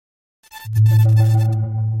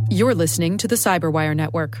You're listening to the Cyberwire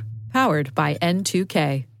Network, powered by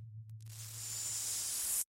N2K.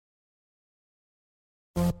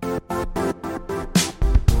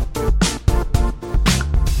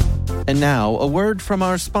 And now, a word from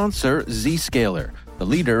our sponsor, Zscaler, the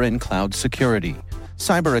leader in cloud security.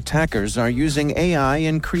 Cyber attackers are using AI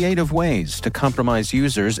in creative ways to compromise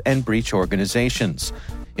users and breach organizations.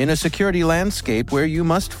 In a security landscape where you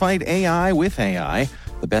must fight AI with AI,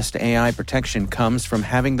 the best AI protection comes from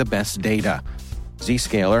having the best data.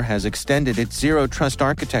 Zscaler has extended its zero-trust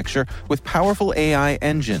architecture with powerful AI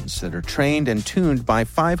engines that are trained and tuned by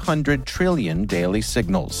 500 trillion daily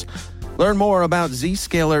signals. Learn more about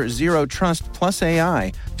Zscaler Zero Trust Plus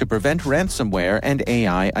AI to prevent ransomware and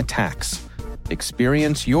AI attacks.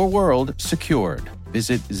 Experience your world secured.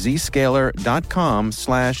 Visit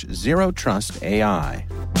zscaler.com/zerotrustai.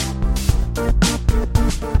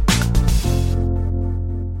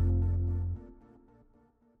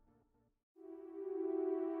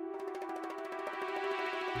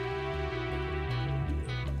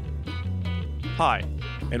 Hi,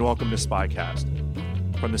 and welcome to Spycast.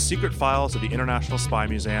 From the secret files of the International Spy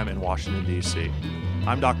Museum in Washington, D.C.,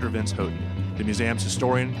 I'm Dr. Vince Houghton, the museum's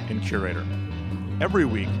historian and curator. Every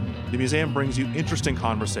week, the museum brings you interesting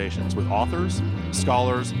conversations with authors,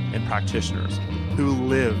 scholars, and practitioners who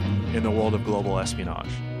live in the world of global espionage.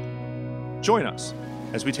 Join us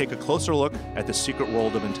as we take a closer look at the secret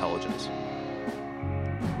world of intelligence.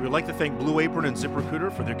 We would like to thank Blue Apron and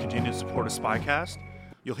ZipRecruiter for their continued support of Spycast.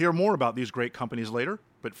 You'll hear more about these great companies later,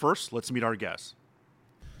 but first, let's meet our guests.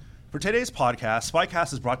 For today's podcast,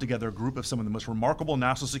 Spycast has brought together a group of some of the most remarkable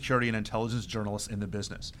national security and intelligence journalists in the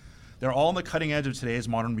business. They're all on the cutting edge of today's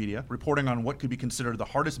modern media, reporting on what could be considered the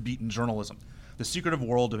hardest beat in journalism, the secretive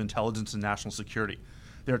world of intelligence and national security.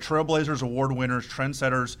 They're trailblazers, award winners,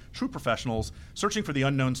 trendsetters, true professionals, searching for the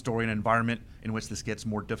unknown story in an environment in which this gets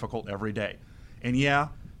more difficult every day. And yeah,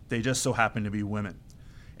 they just so happen to be women.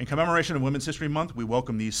 In commemoration of Women's History Month, we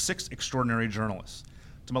welcome these 6 extraordinary journalists.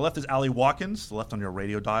 To my left is Ali Watkins, the left on your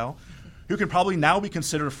radio dial, who can probably now be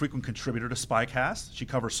considered a frequent contributor to Spycast. She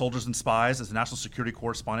covers soldiers and spies as a national security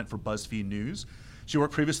correspondent for BuzzFeed News. She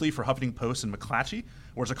worked previously for Huffington Post and McClatchy,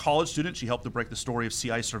 where as a college student, she helped to break the story of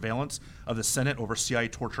CIA surveillance of the Senate over CIA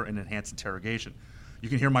torture and enhanced interrogation. You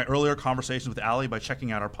can hear my earlier conversations with Ali by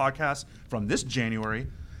checking out our podcast from this January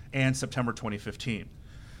and September 2015.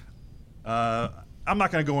 I'm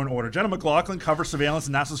not going to go in order. Jenna McLaughlin covers surveillance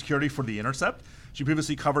and national security for The Intercept. She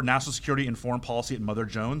previously covered national security and foreign policy at Mother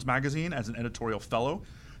Jones magazine as an editorial fellow.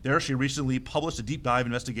 There, she recently published a deep dive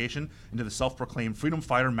investigation into the self-proclaimed freedom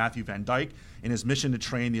fighter Matthew Van Dyke and his mission to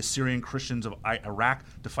train the Assyrian Christians of Iraq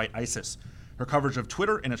to fight ISIS. Her coverage of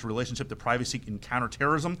Twitter and its relationship to privacy and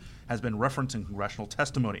counterterrorism has been referenced in congressional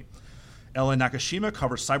testimony. Ellen Nakashima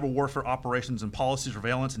covers cyber warfare operations and policy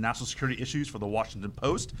surveillance and national security issues for The Washington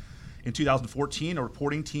Post. In 2014, a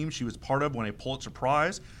reporting team she was part of won a Pulitzer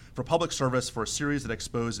Prize for public service for a series that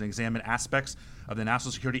exposed and examined aspects of the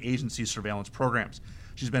National Security Agency's surveillance programs.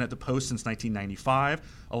 She's been at the Post since 1995.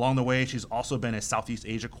 Along the way, she's also been a Southeast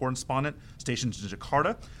Asia correspondent stationed in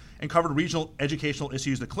Jakarta and covered regional educational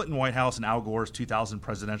issues in the Clinton White House and Al Gore's 2000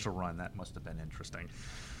 presidential run. That must have been interesting.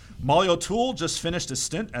 Molly O'Toole just finished a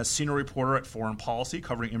stint as senior reporter at Foreign Policy,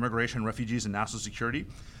 covering immigration, refugees, and national security.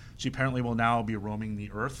 She apparently will now be roaming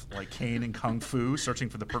the earth like Kane in Kung Fu, searching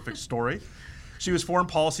for the perfect story. She was Foreign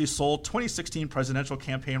Policy's sole 2016 presidential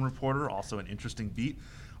campaign reporter, also an interesting beat,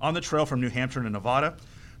 on the trail from New Hampshire to Nevada.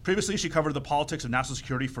 Previously, she covered the politics of national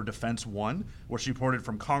security for Defense One, where she reported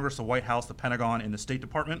from Congress, the White House, the Pentagon, and the State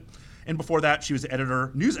Department. And before that, she was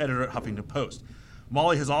news editor at Huffington Post.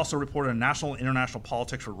 Molly has also reported on national and international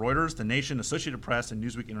politics for Reuters, The Nation, Associated Press, and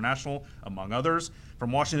Newsweek International, among others,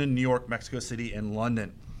 from Washington, New York, Mexico City, and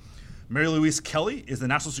London. Mary Louise Kelly is the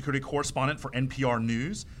national security correspondent for NPR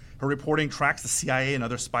News. Her reporting tracks the CIA and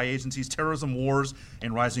other spy agencies' terrorism, wars,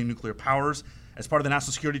 and rising nuclear powers. As part of the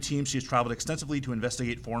national security team, she has traveled extensively to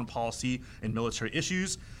investigate foreign policy and military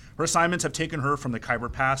issues. Her assignments have taken her from the Khyber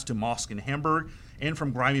Pass to mosque in Hamburg, and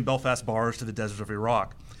from grimy Belfast bars to the desert of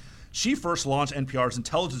Iraq. She first launched NPR's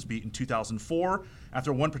intelligence beat in 2004.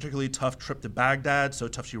 After one particularly tough trip to Baghdad, so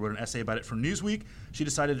tough she wrote an essay about it for Newsweek, she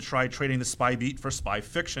decided to try trading the spy beat for spy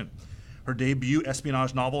fiction. Her debut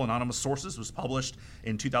espionage novel, Anonymous Sources, was published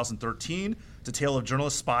in 2013. It's a tale of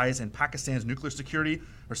journalists, spies, and Pakistan's nuclear security.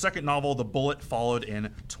 Her second novel, The Bullet, followed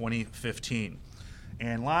in 2015.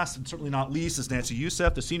 And last and certainly not least is Nancy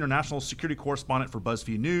Youssef, the senior national security correspondent for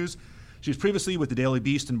BuzzFeed News. She was previously with the Daily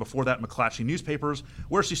Beast and before that McClatchy newspapers,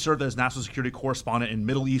 where she served as national security correspondent and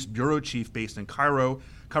Middle East bureau chief based in Cairo,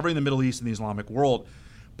 covering the Middle East and the Islamic world.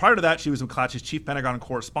 Prior to that, she was McClatchy's chief Pentagon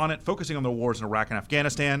correspondent, focusing on the wars in Iraq and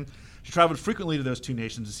Afghanistan. She traveled frequently to those two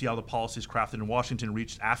nations to see how the policies crafted in Washington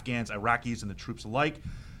reached Afghans, Iraqis, and the troops alike.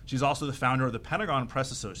 She's also the founder of the Pentagon Press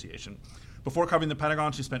Association. Before covering the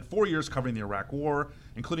Pentagon, she spent 4 years covering the Iraq War,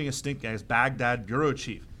 including a stint as Baghdad bureau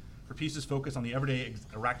chief. Her pieces focus on the everyday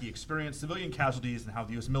Iraqi experience, civilian casualties, and how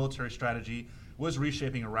the U.S. military strategy was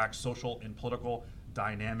reshaping Iraq's social and political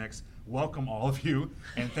dynamics. Welcome, all of you,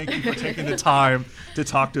 and thank you for taking the time to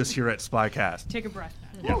talk to us here at Spycast. Take a breath.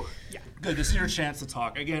 Yeah. Good. This is your chance to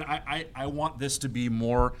talk. Again, I want this to be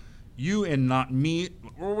more you and not me.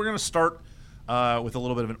 We're going to start with a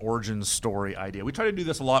little bit of an origin story idea. We try to do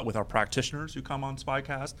this a lot with our practitioners who come on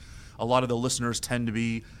Spycast. A lot of the listeners tend to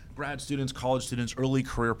be grad students, college students, early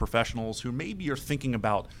career professionals who maybe are thinking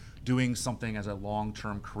about doing something as a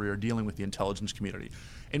long-term career dealing with the intelligence community.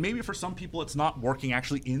 And maybe for some people it's not working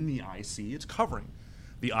actually in the IC, it's covering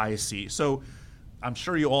the IC. So I'm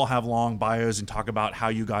sure you all have long bios and talk about how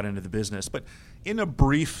you got into the business, but in a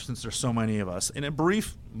brief, since there's so many of us, in a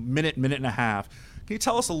brief minute and a half, can you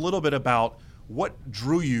tell us a little bit about what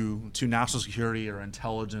drew you to national security or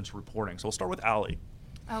intelligence reporting? So we'll start with Allie.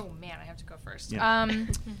 Oh man, I have to go first.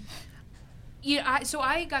 Yeah. So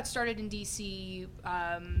I got started in DC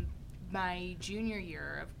my junior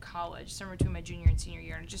year of college, somewhere between my junior and senior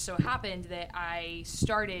year, and it just so happened that I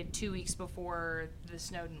started 2 weeks before the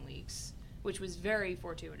Snowden leaks, which was very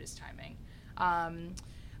fortuitous timing.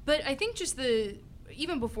 But I think just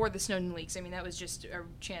even before the Snowden leaks, I mean, that was just a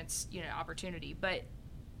chance, opportunity. But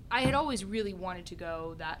I had always really wanted to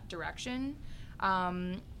go that direction.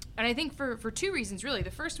 And I think for two reasons, really.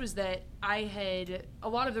 The first was that I had a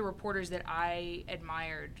lot of the reporters that I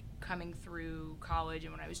admired coming through college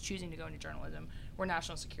and when I was choosing to go into journalism were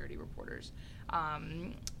national security reporters.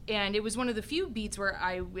 And it was one of the few beats where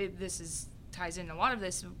ties in a lot of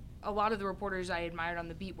this. A lot of the reporters I admired on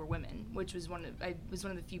the beat were women, which was one of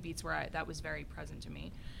the few beats where that was very present to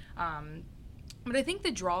me. But I think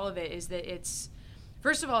the draw of it is that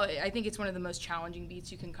first of all, I think it's one of the most challenging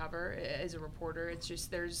beats you can cover as a reporter. It's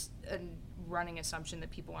just there's a running assumption that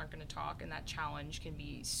people aren't going to talk, and that challenge can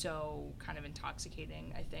be so kind of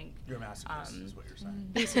intoxicating, I think. You're a masochist, is what you're saying.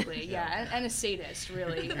 Basically, yeah, and a sadist,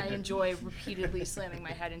 really. I enjoy repeatedly slamming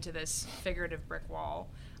my head into this figurative brick wall.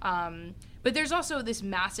 But there's also this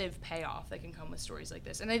massive payoff that can come with stories like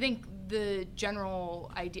this. And I think the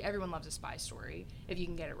general idea, everyone loves a spy story if you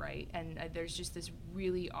can get it right. And there's just this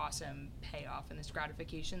really awesome payoff and this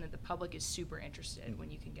gratification that the public is super interested when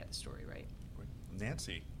you can get the story right.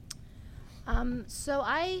 Nancy. So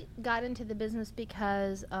I got into the business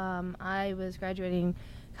because I was graduating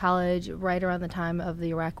college right around the time of the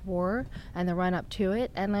Iraq War and the run-up to it.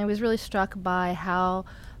 And I was really struck by how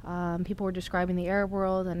people were describing the Arab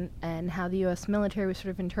world and how the U.S. military was sort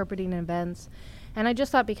of interpreting events. And I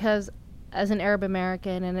just thought because as an Arab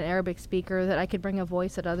American and an Arabic speaker that I could bring a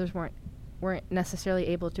voice that others weren't necessarily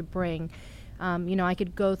able to bring. I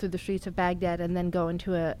could go through the streets of Baghdad and then go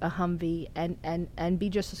into a Humvee and be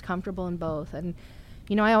just as comfortable in both. And,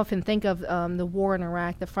 I often think of the war in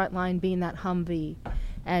Iraq, the front line being that Humvee.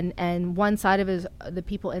 And one side of it is the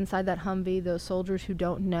people inside that Humvee, those soldiers who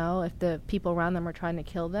don't know if the people around them are trying to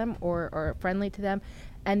kill them or are friendly to them,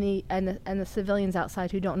 and the civilians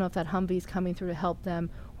outside who don't know if that Humvee is coming through to help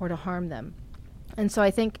them or to harm them. And so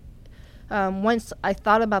I think once I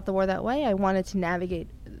thought about the war that way, I wanted to navigate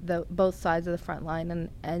both sides of the front line,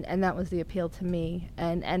 and that was the appeal to me,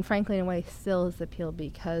 and frankly in a way still is the appeal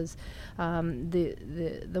because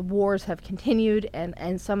the wars have continued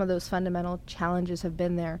and some of those fundamental challenges have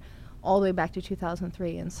been there all the way back to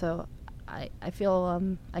 2003, and so I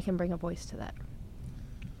feel I can bring a voice to that.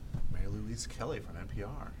 Mary Louise Kelly from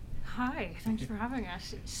NPR. Hi, thanks for having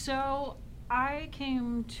us. So I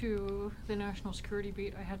came to the National Security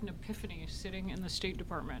Beat. I had an epiphany sitting in the State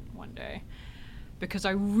Department one day because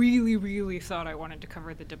I really, really thought I wanted to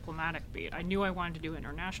cover the diplomatic beat. I knew I wanted to do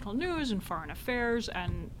international news and foreign affairs,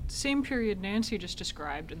 and same period Nancy just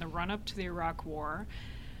described, in the run-up to the Iraq War,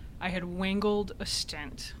 I had wangled a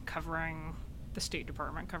stint covering the State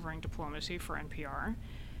Department, covering diplomacy for NPR,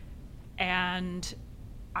 and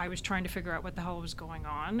I was trying to figure out what the hell was going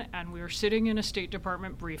on, and we were sitting in a State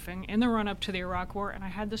Department briefing in the run-up to the Iraq War, and I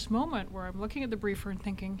had this moment where I'm looking at the briefer and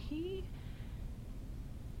thinking, he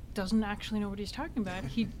doesn't actually know what he's talking about.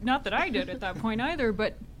 Not that I did at that point either,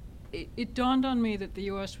 but it dawned on me that the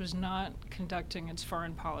U.S. was not conducting its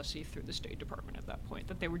foreign policy through the State Department at that point,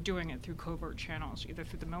 that they were doing it through covert channels, either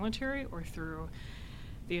through the military or through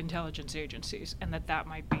the intelligence agencies, and that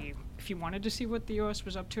might be, if you wanted to see what the U.S.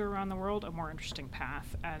 was up to around the world, a more interesting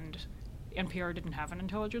path. And NPR didn't have an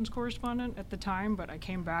intelligence correspondent at the time, but I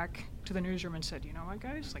came back to the newsroom and said, you know what,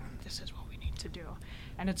 guys, like, this is what we need to do.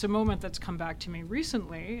 And it's a moment that's come back to me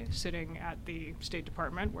recently, sitting at the State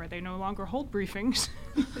Department, where they no longer hold briefings,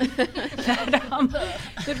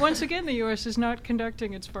 that once again the U.S. is not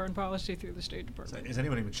conducting its foreign policy through the State Department. Is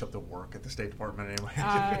anyone even show up to work at the State Department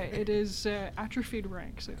anyway? It is atrophied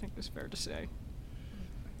ranks, I think is fair to say.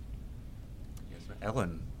 Yes,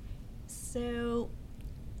 Ellen. So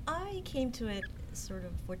I came to it sort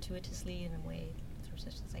of fortuitously in a way, such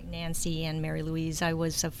as like Nancy and Mary Louise. I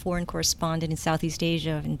was a foreign correspondent in Southeast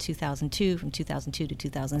Asia in 2002, from 2002 to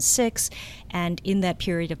 2006. And in that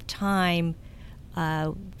period of time,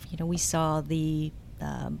 we saw the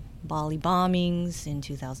Bali bombings in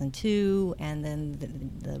 2002, and then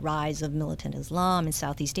the rise of militant Islam in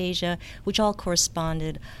Southeast Asia, which all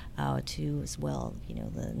corresponded to as well,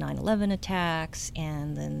 the 9/11 attacks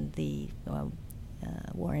and then the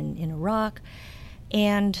war in Iraq.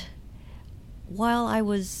 And while I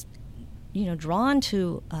was, drawn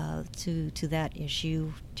to that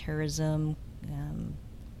issue, terrorism,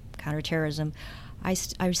 counterterrorism, I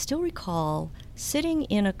still recall sitting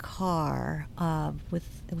in a car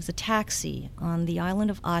it was a taxi on the island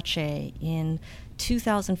of Aceh in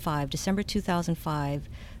 2005, December 2005,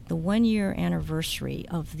 the 1-year anniversary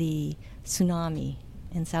of the tsunami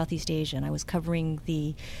in Southeast Asia, and I was covering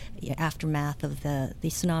the aftermath of the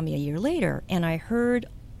tsunami a year later, and I heard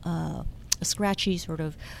a scratchy sort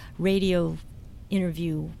of radio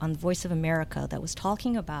interview on the Voice of America that was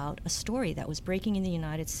talking about a story that was breaking in the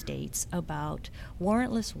United States about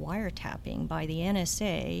warrantless wiretapping by the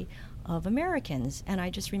NSA of Americans. And I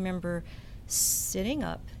just remember sitting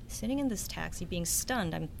in this taxi, being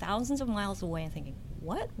stunned. I'm thousands of miles away and thinking,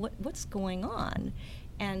 what's going on?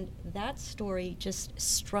 And that story just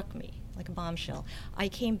struck me like a bombshell. I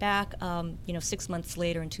came back, 6 months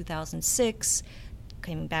later in 2006,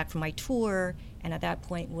 came back from my tour, and at that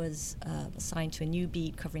point was assigned to a new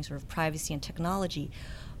beat covering sort of privacy and technology.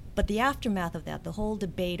 But the aftermath of that, the whole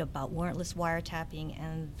debate about warrantless wiretapping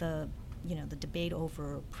and the debate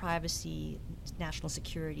over privacy, national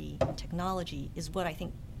security, and technology is what I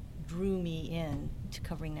think drew me in to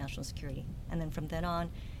covering national security. And then from then on,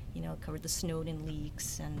 covered the Snowden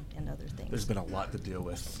leaks and other things. There's been a lot to deal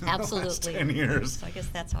with. Absolutely. In the last 10 years. So I guess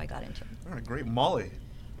that's how I got into it. All right, great. Molly.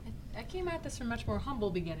 I came at this from much more humble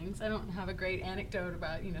beginnings. I don't have a great anecdote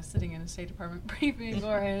about, sitting in a State Department briefing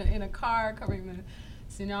or in a car covering the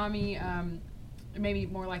tsunami. Maybe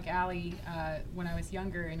more like Allie, when I was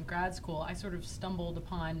younger in grad school, I sort of stumbled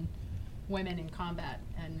upon women in combat,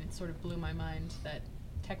 and it sort of blew my mind that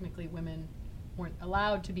technically women weren't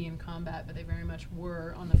allowed to be in combat, but they very much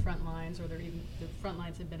were on the front lines, or the front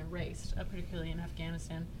lines had been erased, particularly in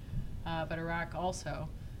Afghanistan, but Iraq also.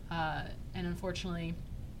 And unfortunately,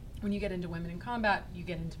 when you get into women in combat, you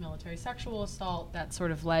get into military sexual assault. That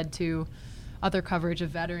sort of led to other coverage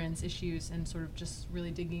of veterans issues and sort of just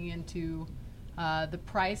really digging into the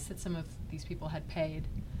price that some of these people had paid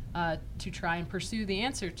to try and pursue the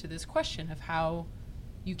answer to this question of how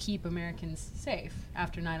you keep Americans safe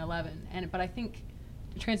after 9/11. But I think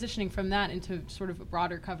transitioning from that into sort of a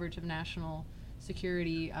broader coverage of national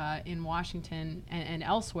security in Washington and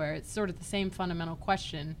elsewhere, it's sort of the same fundamental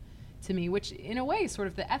question to me, which in a way is sort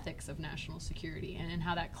of the ethics of national security and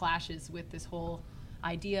how that clashes with this whole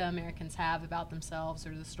idea Americans have about themselves,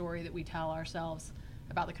 or the story that we tell ourselves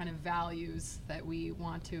about the kind of values that we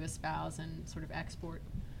want to espouse and sort of export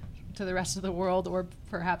to the rest of the world, or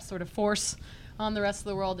perhaps sort of force on the rest of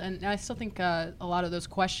the world. And I still think a lot of those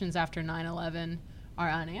questions after 9/11 are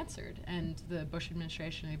unanswered, and the Bush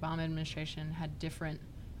administration and the Obama administration had different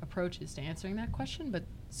approaches to answering that question, but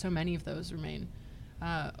so many of those remain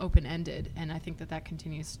open-ended, and I think that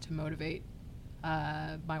continues to motivate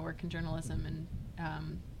my work in journalism,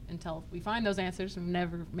 and until we find those answers,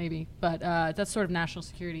 never maybe, but that's sort of national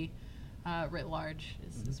security writ large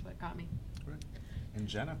is what got me. Right. And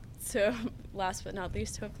Jenna. So last but not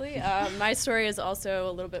least, hopefully, my story is also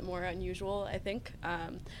a little bit more unusual, I think.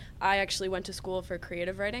 I actually went to school for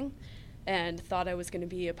creative writing and thought I was going to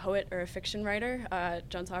be a poet or a fiction writer at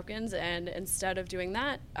Johns Hopkins, and instead of doing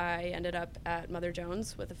that, I ended up at Mother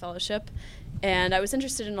Jones with a fellowship, and I was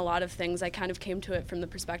interested in a lot of things. I kind of came to it from the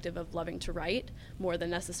perspective of loving to write more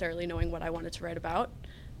than necessarily knowing what I wanted to write about.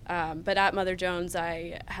 But at Mother Jones,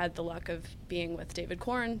 I had the luck of being with David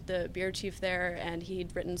Corn, the bureau chief there, and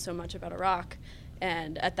he'd written so much about Iraq,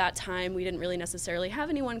 and at that time, we didn't really necessarily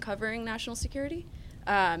have anyone covering national security.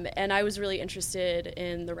 And I was really interested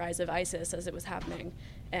in the rise of ISIS as it was happening,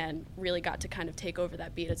 and really got to kind of take over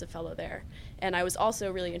that beat as a fellow there. And I was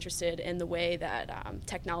also really interested in the way that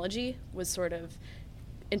technology was sort of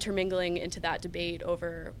intermingling into that debate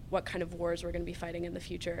over what kind of wars we're going to be fighting in the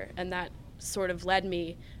future. And that sort of led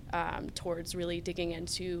me towards really digging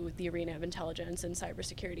into the arena of intelligence and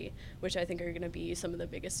cybersecurity, which I think are going to be some of the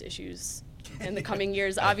biggest issues in the coming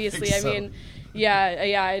years. Obviously, I mean,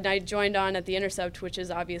 and I joined on at The Intercept, which is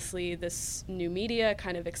obviously this new media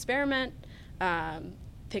kind of experiment,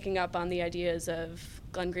 picking up on the ideas of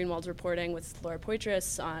Glenn Greenwald's reporting with Laura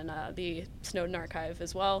Poitras on the Snowden archive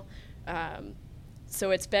as well.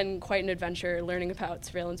 So it's been quite an adventure learning about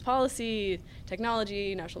surveillance policy,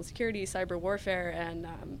 technology, national security, cyber warfare, and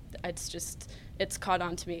it's caught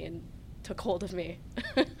on to me and took hold of me.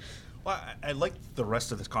 Well, I'd like the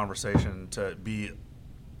rest of this conversation to be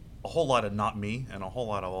a whole lot of not me and a whole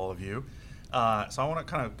lot of all of you. So I want to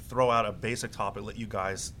kind of throw out a basic topic, let you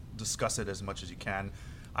guys discuss it as much as you can.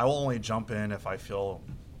 I will only jump in if I feel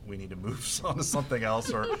we need to move on to something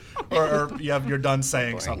else, or you're done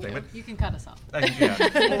saying something. But you can cut us off. Well,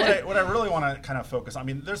 what I really want to kind of focus on, I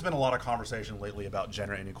mean, there's been a lot of conversation lately about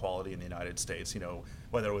gender inequality in the United States,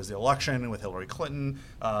 whether it was the election with Hillary Clinton,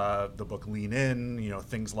 the book Lean In,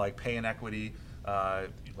 things like pay inequity,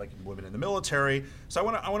 like women in the military. So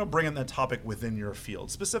I want to bring in that topic within your field,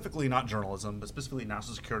 specifically not journalism, but specifically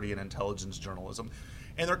national security and intelligence journalism.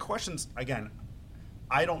 And there are questions, again,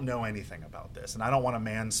 I don't know anything about this, and I don't want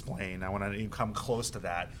to mansplain. I want to come close to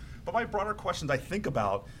that. But my broader questions I think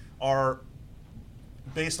about are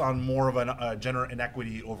based on more of a gender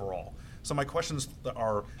inequity overall. So my questions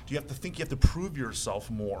are, do you have to think you have to prove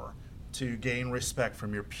yourself more to gain respect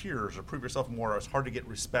from your peers, or prove yourself more? It's hard to get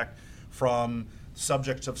respect from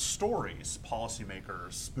subjects of stories,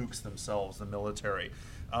 policymakers, spooks themselves, the military.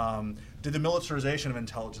 Did the militarization of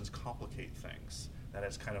intelligence complicate things? That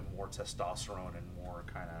is kind of more testosterone and more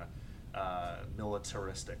kind of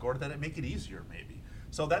militaristic, or did it make it easier maybe?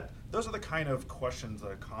 So those are the kind of questions,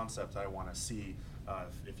 the concepts I want to see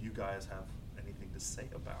if you guys have anything to say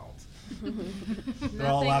about. They're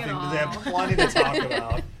all laughing because they have plenty to talk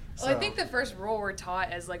about. Well, I think the first rule we're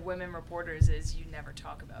taught as like women reporters is you never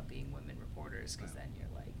talk about being women reporters, because then you're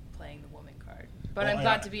like playing the woman card. But I'm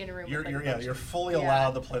glad to be in a room with you're fully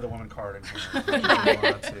allowed to play the woman card in here if you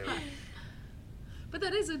want to. But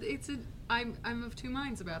that is I'm of two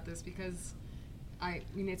minds about this, because I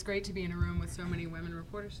mean, it's great to be in a room with so many women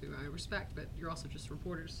reporters who I respect, but you're also just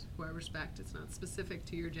reporters who I respect. It's not specific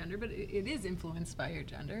to your gender, but it is influenced by your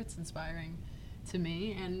gender. It's inspiring to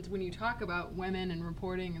me. And when you talk about women and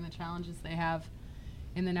reporting and the challenges they have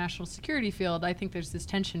in the national security field, I think there's this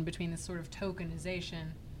tension between this sort of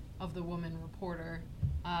tokenization of the woman reporter,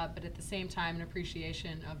 but at the same time an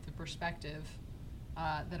appreciation of the perspective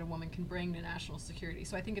that a woman can bring to national security.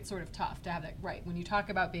 So I think it's sort of tough to have that right. When you talk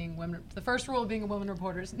about being women, the first rule of being a woman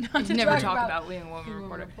reporter is not to never talk about being a woman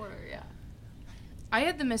reporter. Yeah. I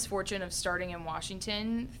had the misfortune of starting in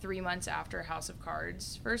Washington 3 months after House of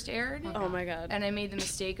Cards first aired. Oh my God. And I made the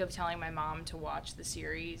mistake of telling my mom to watch the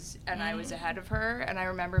series, and I was ahead of her. And I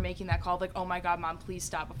remember making that call, like, oh my God, Mom, please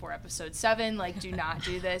stop before episode 7. Like, do not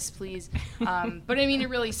do this, please. But I mean, it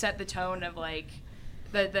really set the tone of, like,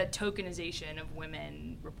 the tokenization of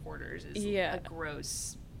women reporters is a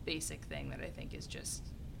gross, basic thing that I think is just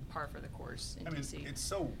par for the course in DC. It's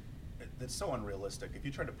so unrealistic. If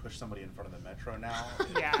you tried to push somebody in front of the metro now,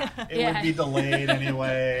 it would be delayed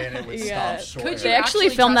anyway, and it would stop short. Could they actually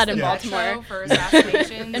filmed that in Baltimore? For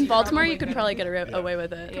assassinations? In Baltimore, you could probably get away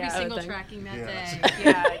with it. Could be single tracking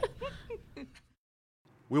that day.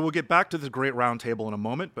 We will get back to this great roundtable in a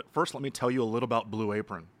moment, but first let me tell you a little about Blue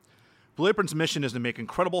Apron. Blue Apron's mission is to make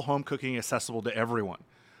incredible home cooking accessible to everyone.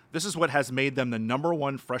 This is what has made them the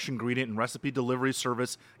 #1 fresh ingredient and recipe delivery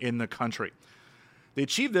service in the country. They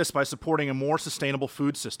achieve this by supporting a more sustainable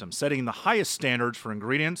food system, setting the highest standards for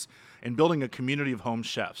ingredients, and building a community of home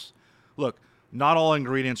chefs. Look, not all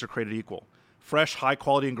ingredients are created equal. Fresh,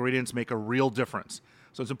 high-quality ingredients make a real difference,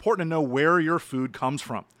 so it's important to know where your food comes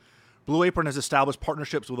from. Blue Apron has established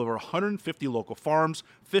partnerships with over 150 local farms,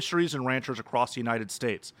 fisheries, and ranchers across the United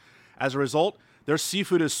States. As a result, their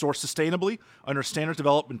seafood is sourced sustainably under standards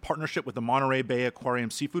developed in partnership with the Monterey Bay Aquarium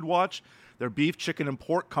Seafood Watch. Their beef, chicken, and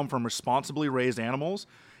pork come from responsibly raised animals,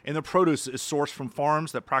 and their produce is sourced from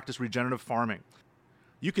farms that practice regenerative farming.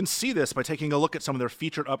 You can see this by taking a look at some of their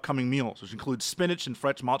featured upcoming meals, which include spinach and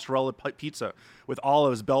fresh mozzarella pizza with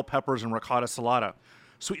olives, bell peppers, and ricotta salata,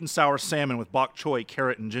 sweet and sour salmon with bok choy,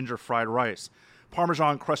 carrot, and ginger fried rice,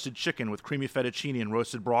 Parmesan crusted chicken with creamy fettuccine and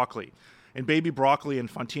roasted broccoli, and baby broccoli and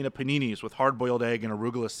fontina paninis with hard-boiled egg and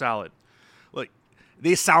arugula salad. Look,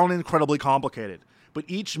 they sound incredibly complicated, but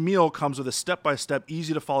each meal comes with a step-by-step,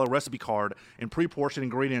 easy-to-follow recipe card and pre-portioned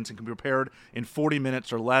ingredients and can be prepared in 40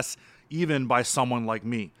 minutes or less, even by someone like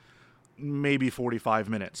me. maybe 45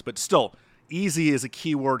 minutes. But still, easy is a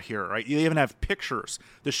key word here, right? You even have pictures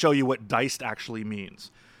to show you what diced actually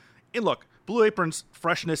means. And look, Blue Apron's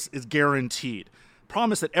freshness is guaranteed.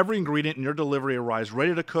 Promise that every ingredient in your delivery arrives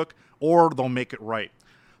ready to cook, or they'll make it right.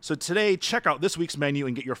 So today, check out this week's menu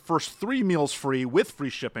and get your first 3 meals free with free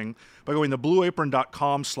shipping by going to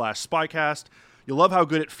blueapron.com/spycast. You'll love how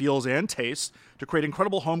good it feels and tastes to create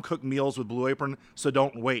incredible home-cooked meals with Blue Apron, so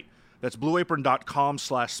don't wait. That's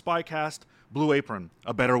blueapron.com/spycast. Blue Apron,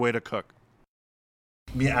 a better way to cook.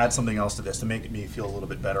 Let me add something else to this to make me feel a little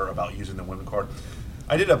bit better about using the women card.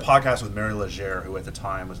 I did a podcast with Mary Legere, who at the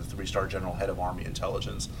time was a 3-star general head of Army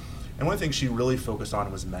intelligence. And one thing she really focused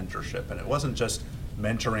on was mentorship. And it wasn't just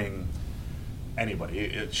mentoring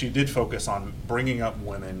anybody. She did focus on bringing up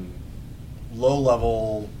women,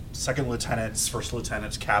 low-level second lieutenants, first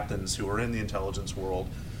lieutenants, captains who are in the intelligence world,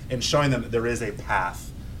 and showing them that there is a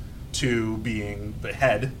path to being the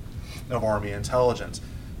head of Army intelligence.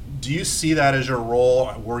 Do you see that as your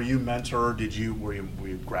role? Were you mentored? Were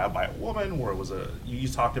you grabbed by a woman? Or you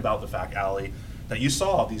talked about the fact, Allie, that you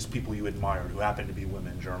saw these people you admired who happened to be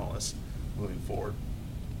women journalists moving forward?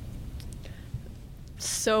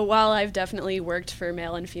 So while I've definitely worked for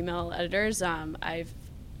male and female editors, I've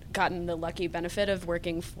gotten the lucky benefit of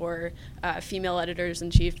working for female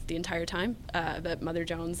editors-in-chief the entire time. But Mother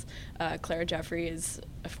Jones, Clara Jeffrey is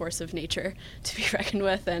a force of nature to be reckoned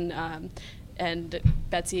with, and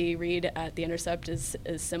Betsy Reed at The Intercept is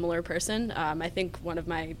a similar person. I think one of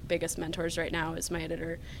my biggest mentors right now is my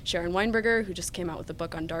editor, Sharon Weinberger, who just came out with a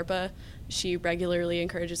book on DARPA. She regularly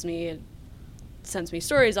encourages me and sends me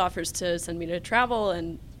stories, offers to send me to travel,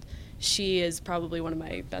 and she is probably one of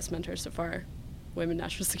my best mentors so far, women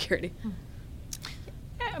national security.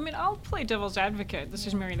 Yeah, I mean, I'll play devil's advocate. This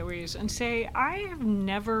is Mary Louise, and say I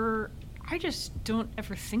just don't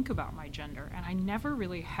ever think about my gender, and I never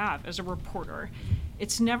really have as a reporter.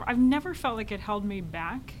 I've never felt like it held me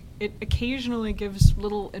back. It occasionally gives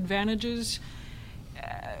little advantages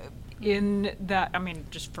in that, I mean,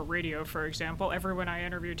 just for radio, for example, everyone I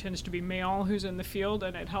interview tends to be male who's in the field,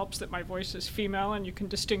 and it helps that my voice is female and you can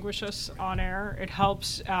distinguish us on air. It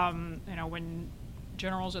helps, when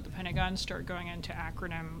generals at the Pentagon start going into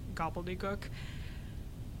acronym gobbledygook,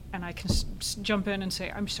 and I can jump in and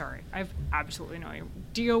say, I'm sorry, I have absolutely no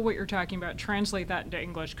idea what you're talking about. Translate that into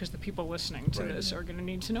English because the people listening to this are going to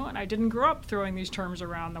need to know it. And I didn't grow up throwing these terms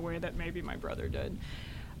around the way that maybe my brother did.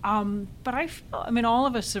 But I feel, all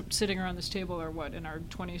of us sitting around this table are in our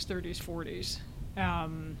 20s, 30s, 40s.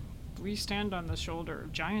 We stand on the shoulder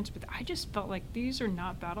of giants, but I just felt like these are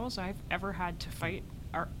not battles I've ever had to fight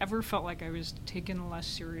or ever felt like I was taken less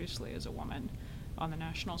seriously as a woman on the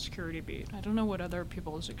national security beat. I don't know what other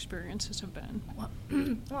people's experiences have been.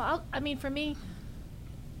 Well, for me,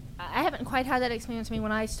 I haven't quite had that experience.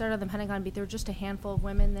 When I started on the Pentagon beat, there were just a handful of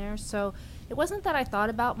women there. So it wasn't that I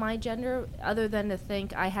thought about my gender other than to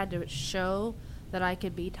think I had to show that I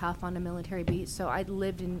could be tough on a military beat. So I'd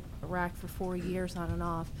lived in Iraq for 4 years on and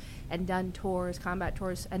off and done tours, combat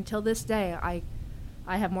tours. Until this day, I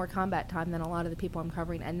have more combat time than a lot of the people I'm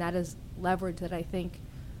covering, and that is leverage that I think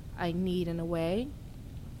I need in a way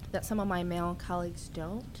that some of my male colleagues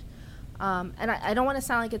don't. And I don't want to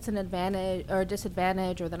sound like it's an advantage or a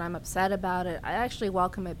disadvantage or that I'm upset about it. I actually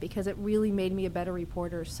welcome it because it really made me a better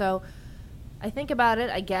reporter. So I think about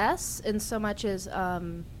it, I guess, in so much as I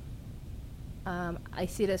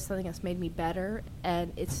see it as something that's made me better,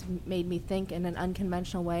 and it's made me think in an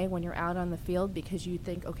unconventional way when you're out on the field, because you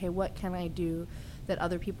think, okay, what can I do that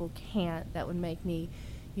other people can't that would make me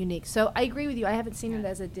unique? So I agree with you. I haven't seen it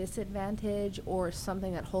as a disadvantage or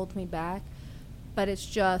something that holds me back, but it's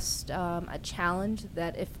just a challenge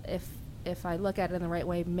that if I look at it in the right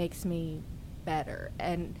way, makes me better.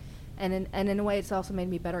 And in a way, it's also made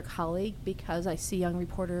me a better colleague because I see young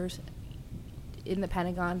reporters in the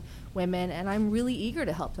Pentagon, women, and I'm really eager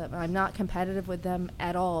to help them. I'm not competitive with them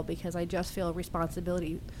at all because I just feel a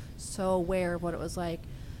responsibility, so aware of what it was like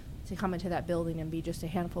to come into that building and be just a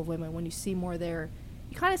handful of women. When you see more there,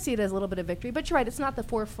 you kind of see it as a little bit of victory. But you're right, it's not the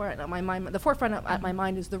forefront of my mind. The forefront of my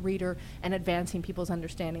mind is the reader and advancing people's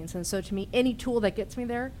understandings. And so to me, any tool that gets me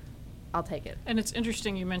there, I'll take it. And it's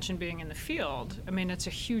interesting you mentioned being in the field. It's a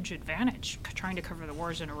huge advantage trying to cover the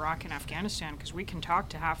wars in Iraq and Afghanistan, because we can talk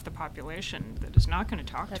to half the population that is not going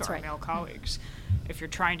to talk to our male colleagues. If you're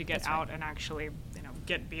trying to get out and actually,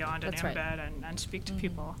 get beyond an embed and speak to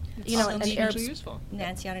people, it's hugely useful.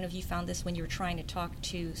 Nancy, I don't know if you found this when you were trying to talk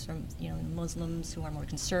to some, Muslims who are more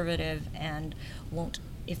conservative and won't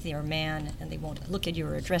if they're a man and they won't look at you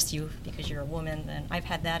or address you because you're a woman, then I've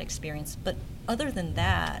had that experience. But other than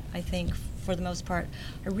that, I think for the most part,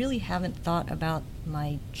 I really haven't thought about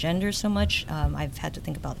my gender so much. I've had to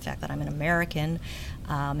think about the fact that I'm an American,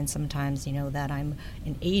 and sometimes, that I'm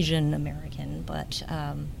an Asian American, but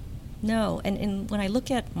no. And when I look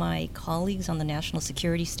at my colleagues on the national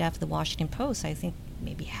security staff of the Washington Post, I think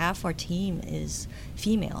maybe half our team is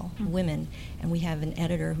female, women, and we have an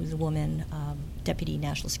editor who's a woman, deputy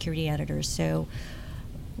national security editor. So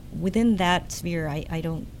within that sphere, I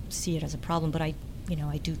don't see it as a problem, but I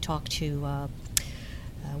do talk to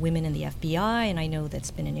women in the FBI, and I know that's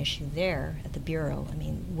been an issue there at the Bureau. I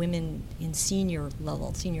mean, women in senior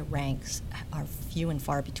ranks are few and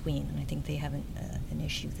far between, and I think they have an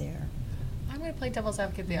issue there. I'm going to play devil's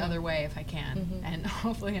advocate the other way if I can, and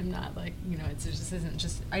hopefully I'm not it just isn't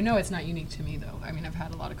just. I know it's not unique to me though. I mean, I've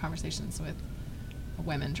had a lot of conversations with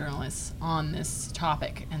women journalists on this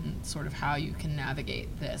topic and sort of how you can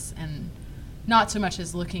navigate this, and not so much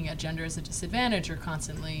as looking at gender as a disadvantage or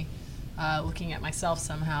constantly looking at myself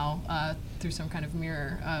somehow through some kind of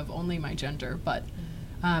mirror of only my gender, but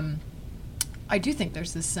I do think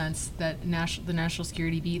there's this sense that the national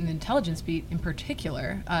security beat and the intelligence beat in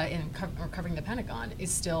particular, covering the Pentagon, is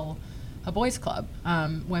still a boys' club.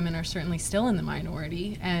 Women are certainly still in the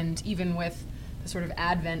minority, and even with the sort of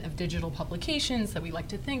advent of digital publications that we like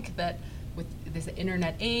to think that with this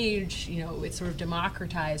internet age, it's sort of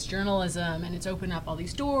democratized journalism and it's opened up all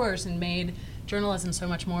these doors and made journalism so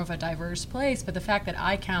much more of a diverse place. But the fact that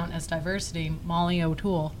I count as diversity Molly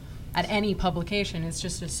O'Toole at any publication is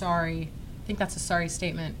just I think that's a sorry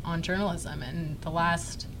statement on journalism. And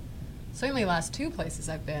certainly the last two places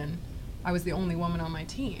I've been, I was the only woman on my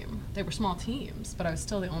team. They were small teams, but I was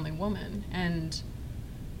still the only woman. And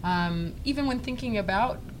even when thinking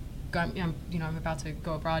about, I'm about to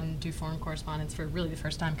go abroad and do foreign correspondence for really the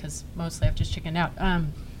first time because mostly I've just chickened out.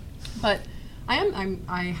 But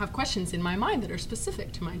I have questions in my mind that are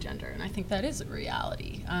specific to my gender, and I think that is a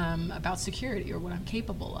reality about security or what I'm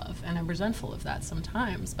capable of, and I'm resentful of that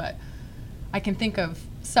sometimes. But I can think of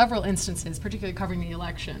several instances, particularly covering the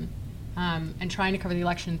election, and trying to cover the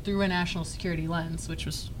election through a national security lens, which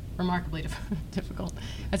was remarkably difficult,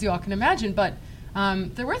 as you all can imagine. But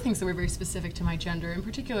there were things that were very specific to my gender, in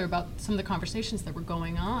particular about some of the conversations that were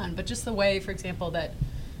going on. But just the way, for example, that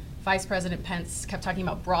Vice President Pence kept talking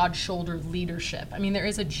about broad-shouldered leadership. I mean, there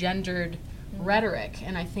is a gendered rhetoric,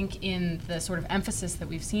 and I think in the sort of emphasis that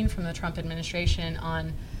we've seen from the Trump administration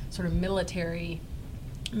on sort of military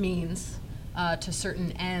means to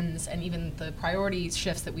certain ends, and even the priority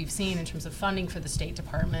shifts that we've seen in terms of funding for the State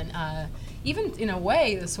Department, even in a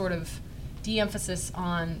way the sort of de-emphasis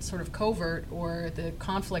on sort of covert or the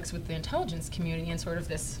conflicts with the intelligence community and sort of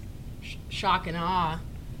this shock and awe,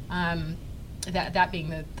 that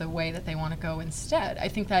being the way that they want to go instead. I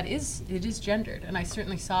think it is gendered, and I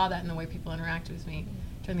certainly saw that in the way people interacted with me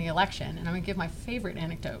during the election. And I'm going to give my favorite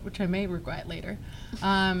anecdote, which I may regret later.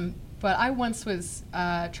 But I once was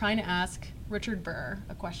trying to ask Richard Burr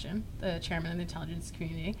a question, the chairman of the Intelligence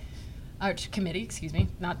Committee,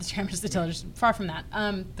 not the chairman of the Intelligence, far from that,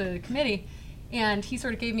 the committee. And he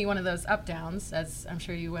sort of gave me one of those up-downs, as I'm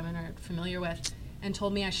sure you women are familiar with, and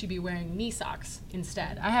told me I should be wearing knee socks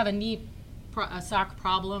instead. I have a sock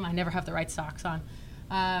problem. I never have the right socks on.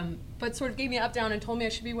 But sort of gave me an up-down and told me I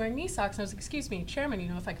should be wearing knee socks. And I was like, excuse me, Chairman,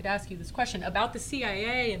 if I could ask you this question about the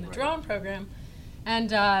CIA and the drone program,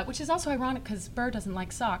 and which is also ironic because Burr doesn't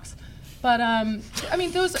like socks. But I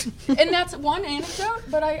mean, and that's one anecdote,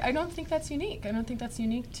 but I don't think that's unique. I don't think that's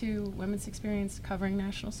unique to women's experience covering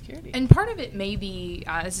national security. And part of it may be,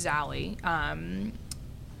 this is Allie,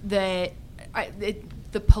 that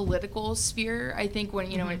the political sphere, I think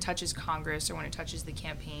when when it touches Congress or when it touches the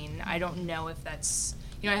campaign, I don't know if that's,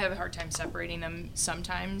 I have a hard time separating them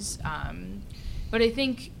sometimes. But I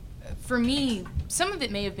think for me, some of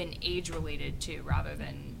it may have been age related too, rather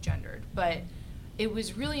than gendered. But it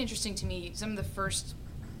was really interesting to me. Some of the first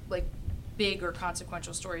big or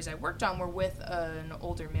consequential stories I worked on were with an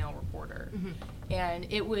older male reporter. And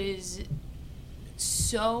it was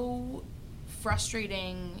so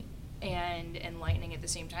frustrating and enlightening at the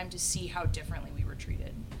same time to see how differently we were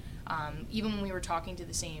treated. Even when we were talking to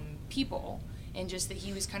the same people, and just that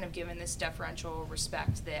he was kind of given this deferential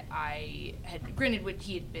respect that I had, granted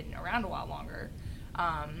he had been around a lot longer,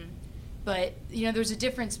 but there's a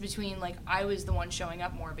difference between I was the one showing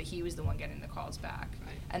up more, but he was the one getting the calls back.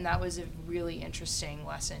 Right. And that was a really interesting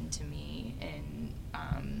lesson to me, and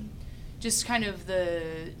just kind of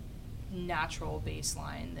the natural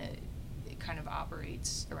baseline that it kind of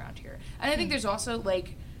operates around here. And I think there's also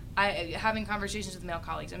having conversations with male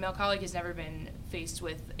colleagues. A male colleague has never been faced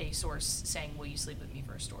with a source saying, "Will you sleep with me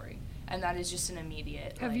for a story?" And that is just an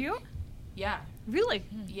immediate. Have you? Yeah. Really?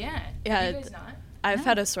 Yeah. Yeah. You guys not? I've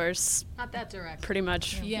had a source Not that direct. pretty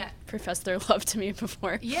much profess their love to me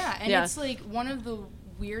before. Yeah, and it's like one of the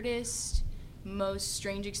weirdest, most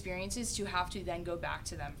strange experiences to have to then go back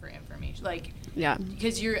to them for information. Like,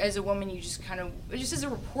 because you're, as a woman, you just kind of, just as a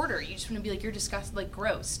reporter, you just want to be like, you're disgusting, like,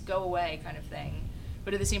 gross, go away kind of thing.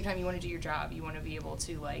 But at the same time, you want to do your job. You want to be able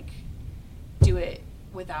to, like, do it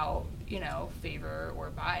without, favor or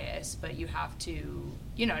bias, but you have to,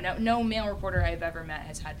 no male reporter I've ever met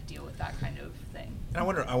has had to deal with that kind of thing. And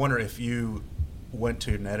I wonder if you went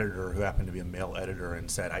to an editor who happened to be a male editor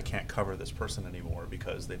and said, I can't cover this person anymore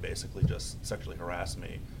because they basically just sexually harassed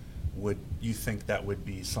me, would you think that would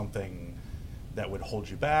be something that would hold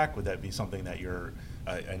you back? Would that be something that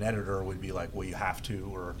an editor would be like, well, you have to,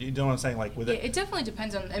 or you know what I'm saying? Like, with it definitely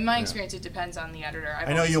depends on, in my experience, it depends on the editor.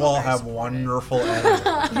 I know you all have wonderful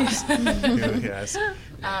editors. Yes.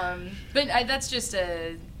 But that's just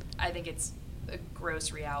I think it's a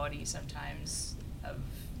gross reality sometimes of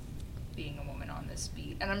being a woman on this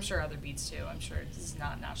beat, and I'm sure other beats too. I'm sure this is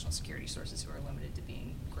not national security sources who are limited to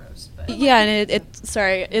being gross, but and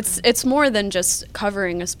it's more than just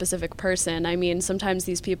covering a specific person. I mean, sometimes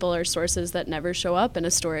these people are sources that never show up in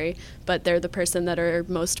a story, but they're the person that are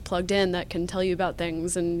most plugged in, that can tell you about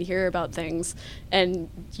things and hear about things, and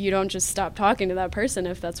you don't just stop talking to that person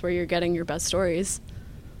if that's where you're getting your best stories.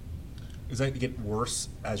 Does that get worse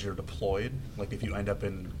as you're deployed? Like if you end up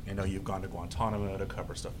you've gone to Guantanamo to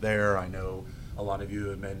cover stuff there. I know a lot of you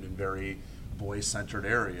have been in very boy-centered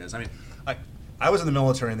areas. I mean, I was in the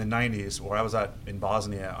military in the 90s where I was in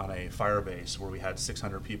Bosnia on a fire base where we had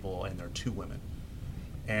 600 people and there were 2 women.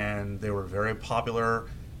 And they were very popular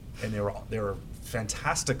and they were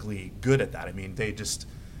fantastically good at that. I mean,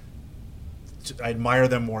 I admire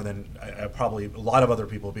them more than probably a lot of other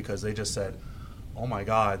people because they just said, oh my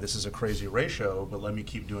God, this is a crazy ratio, but let me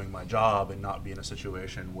keep doing my job and not be in a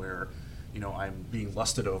situation where, I'm being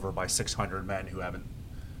lusted over by 600 men who haven't,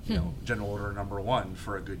 General Order Number 1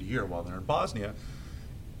 for a good year while they're in Bosnia.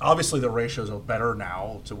 Obviously, the ratios are better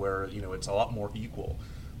now to where, it's a lot more equal.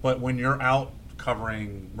 But when you're out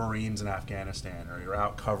covering Marines in Afghanistan or you're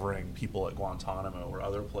out covering people at Guantanamo or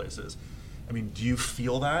other places, I mean, do you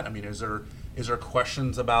feel that? I mean, is there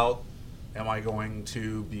questions about, am I going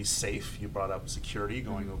to be safe? You brought up security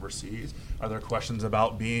going overseas. Are there questions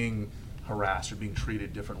about being harassed or being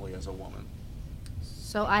treated differently as a woman?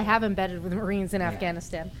 So I have embedded with the Marines in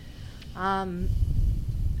Afghanistan. And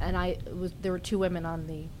there were 2 women on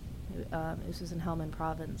this was in Helmand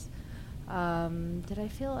province. Did I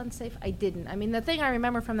feel unsafe? I didn't. I mean, the thing I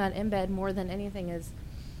remember from that embed more than anything is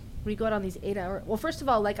we go out on these 8-hour, well, first of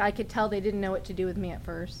all, like I could tell they didn't know what to do with me at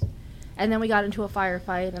first. And then we got into a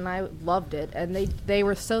firefight, and I loved it. And they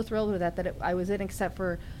were so thrilled with that I was in, except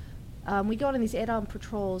for we go on these 8-hour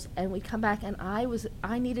patrols, and we come back, and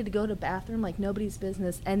I needed to go to the bathroom like nobody's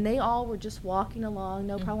business. And they all were just walking along,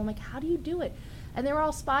 no problem. Like, how do you do it? And they were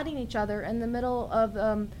all spotting each other in the middle of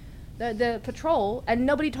the patrol, and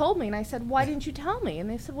nobody told me. And I said, why didn't you tell me? And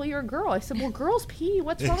they said, well, you're a girl. I said, well, girls pee.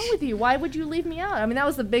 What's wrong with you? Why would you leave me out? I mean, that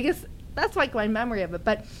was that's like my memory of it.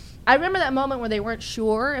 But I remember that moment where they weren't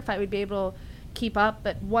sure if I would be able to keep up,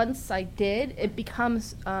 but once I did, it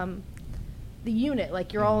becomes the unit.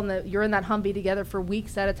 Like you're all you're in that Humvee together for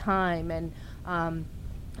weeks at a time, and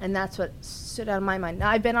that's what stood out in my mind. Now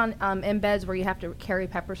I've been on embeds where you have to carry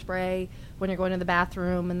pepper spray when you're going to the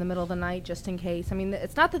bathroom in the middle of the night just in case. I mean,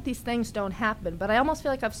 it's not that these things don't happen, but I almost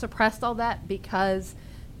feel like I've suppressed all that because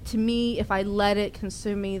to me, if I let it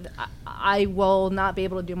consume me, I will not be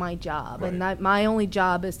able to do my job. Right. And my only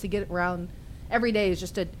job is to get around every day is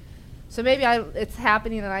just to, so maybe it's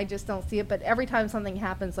happening and I just don't see it, but every time something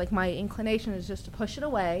happens, like my inclination is just to push it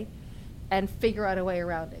away and figure out a way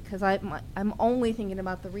around it. Because I'm only thinking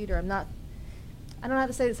about the reader. I don't know how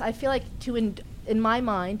to say this. I feel like in my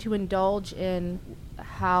mind, to indulge in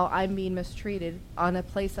how I'm being mistreated on a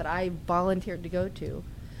place that I volunteered to go to,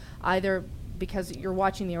 either because you're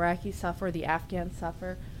watching the Iraqis suffer, the Afghans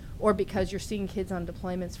suffer, or because you're seeing kids on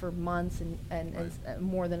deployments for months and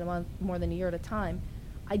more than a month, more than a year at a time.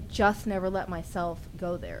 I just never let myself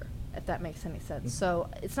go there, if that makes any sense. Mm-hmm. So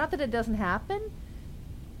it's not that it doesn't happen,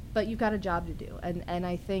 but you've got a job to do, and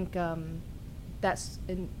I think that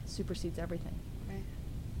supersedes everything. Right.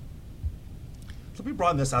 So we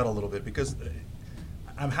broaden this out a little bit because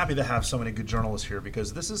I'm happy to have so many good journalists here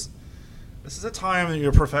because this is a time in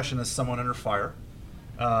your profession as someone under fire.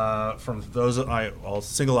 From those, I'll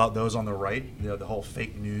single out those on the right, the whole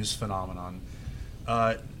fake news phenomenon.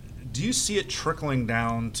 do you see it trickling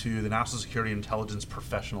down to the national security intelligence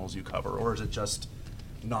professionals you cover, or is it just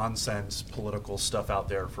nonsense political stuff out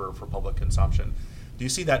there for public consumption? Do you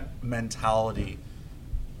see that mentality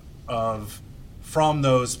from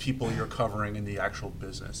those people you're covering in the actual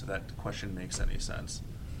business, if that question makes any sense?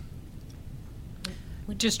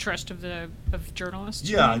 Distrust of journalists?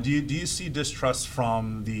 Yeah. Do you see distrust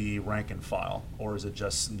from the rank and file, or is it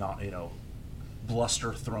just not,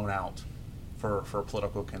 bluster thrown out for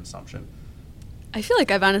political consumption? I feel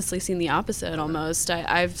like I've honestly seen the opposite almost.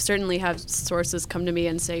 I've certainly had sources come to me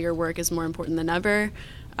and say your work is more important than ever.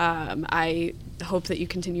 I hope that you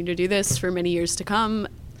continue to do this for many years to come.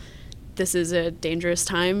 This is a dangerous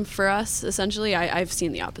time for us, essentially. I've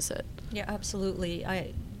seen the opposite. Yeah, absolutely.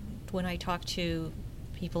 When I talk to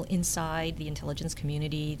people inside the intelligence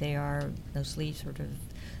community, they are mostly sort of,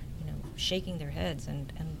 shaking their heads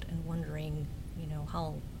and wondering,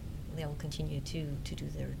 how they'll continue to do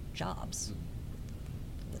their jobs.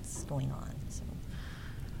 What's going on? So.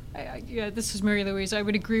 Yeah, this is Mary Louise. I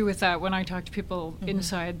would agree with that when I talk to people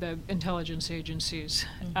inside the intelligence agencies.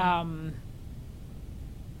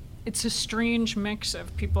 It's a strange mix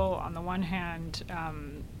of people. On the one hand,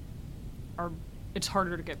 it's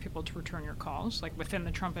harder to get people to return your calls. Like within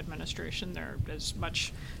the Trump administration, there is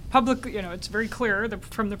much public, it's very clear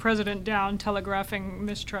from the president down, telegraphing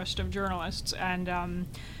mistrust of journalists. And,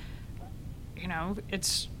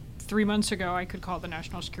 it's 3 months ago, I could call the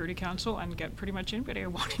National Security Council and get pretty much anybody who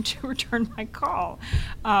wanted to return my call.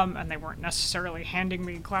 And they weren't necessarily handing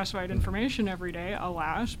me classified information every day,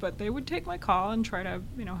 alas, but they would take my call and try to,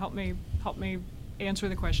 help me answer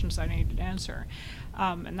the questions I needed to answer.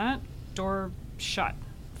 And that door shut,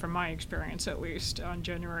 from my experience at least, on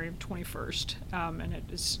January 21st. And it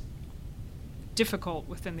is difficult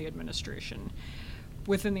within the administration.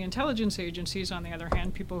 Within the intelligence agencies, on the other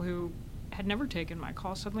hand, people who had never taken my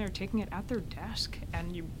call suddenly are taking it at their desk.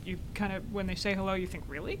 And you kind of, when they say hello, you think,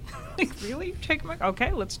 really? Like, really? You're taking my call?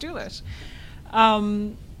 Okay, let's do this.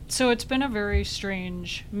 So it's been a very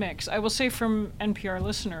strange mix. I will say from NPR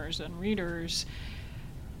listeners and readers,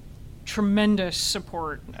 tremendous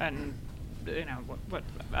support, and what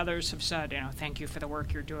others have said, thank you for the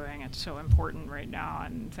work you're doing. It's so important right now,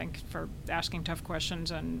 and thanks for asking tough questions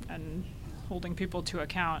and holding people to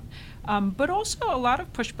account. But also a lot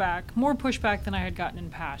of pushback, more pushback than I had gotten in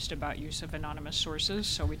past about use of anonymous sources.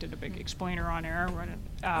 So we did a big explainer on air.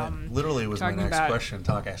 Literally was my next question,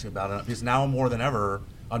 asking about it, because now more than ever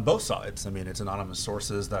on both sides, it's anonymous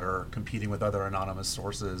sources that are competing with other anonymous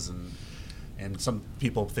sources, and some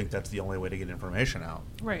people think that's the only way to get information out.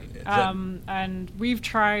 Right. And we've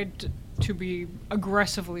tried to be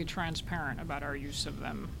aggressively transparent about our use of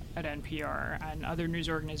them at NPR, and other news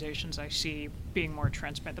organizations I see being more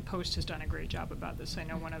transparent. The Post has done a great job about this. I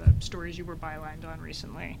know one of the stories you were bylined on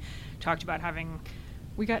recently talked about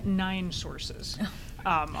we got 9 sources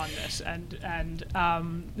on this, and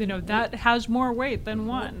that has more weight than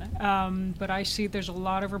one. But I see there's a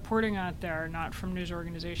lot of reporting out there, not from news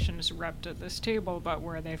organizations repped at this table, but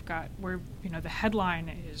where the headline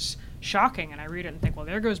is shocking, and I read it and think, well,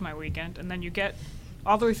 there goes my weekend, and then you get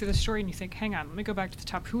all the way through the story and you think, hang on, let me go back to the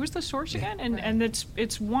top. Who is the source again? And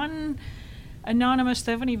it's one anonymous.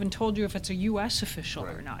 They haven't even told you if it's a U.S. official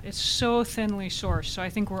or not. It's so thinly sourced. So I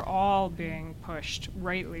think we're all being pushed,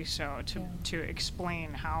 rightly so, to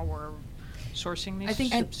explain how we're sourcing these stories. I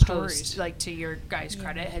think the Post, to your guys'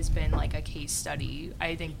 credit, has been a case study.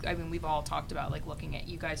 We've all talked about looking at,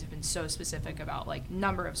 you guys have been so specific about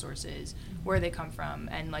number of sources, where they come from,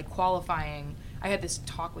 and qualifying. I had this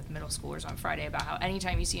talk with middle schoolers on Friday about how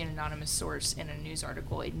anytime you see an anonymous source in a news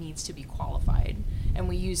article, it needs to be qualified. And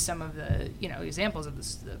we use some of the examples of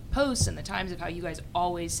the Post and the Times of how you guys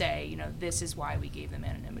always say, this is why we gave them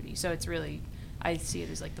anonymity. So it's really, I see it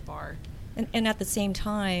as the bar. And at the same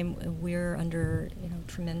time, we're under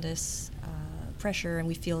tremendous pressure, and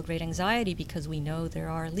we feel great anxiety because we know there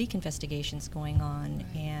are leak investigations going on.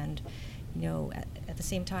 And at the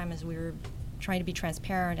same time as we're trying to be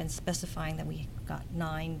transparent and specifying that we got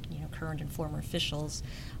 9 current and former officials,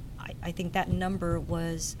 I think that number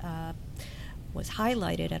was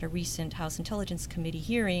highlighted at a recent House Intelligence Committee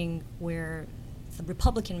hearing, where the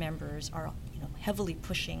Republican members are heavily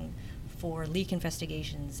pushing for leak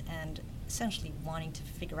investigations and essentially wanting to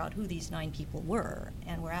figure out who these 9 people were.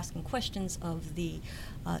 And we're asking questions of the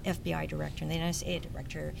FBI director and the NSA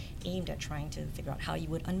director aimed at trying to figure out how you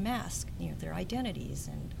would unmask their identities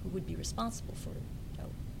and who would be responsible for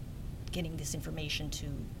getting this information to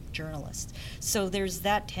journalists. So there's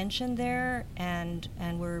that tension there, and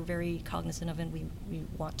we're very cognizant of it. We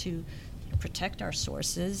want to protect our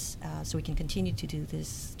sources so we can continue to do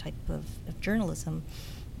this type of journalism.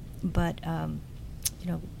 but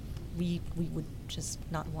we would just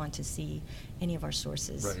not want to see any of our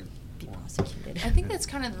sources be prosecuted. I think that's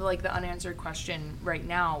kind of like the unanswered question right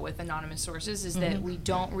now with anonymous sources is that we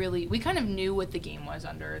kind of knew what the game was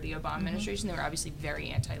under the Obama administration. They were obviously very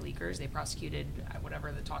anti-leakers. They prosecuted,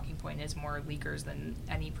 whatever the talking point is, more leakers than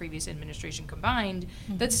any previous administration combined.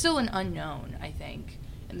 That's still an unknown, I think,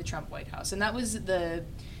 in the Trump White House. And that was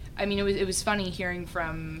it was funny hearing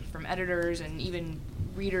from editors and even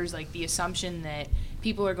readers, like the assumption that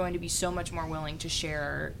people are going to be so much more willing to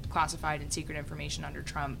share classified and secret information under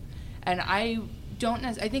Trump. And I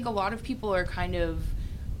think a lot of people are kind of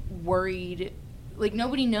worried, like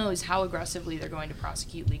nobody knows how aggressively they're going to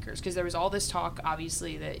prosecute leakers, because there was all this talk,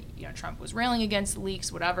 obviously, that Trump was railing against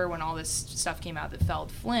leaks, whatever, when all this stuff came out that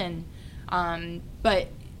felled Flynn. But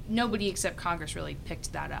nobody except Congress really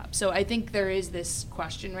picked that up. So I think there is this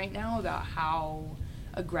question right now about how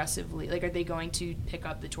aggressively, like, are they going to pick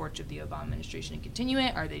up the torch of the Obama administration and continue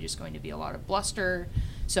it? Are they just going to be a lot of bluster?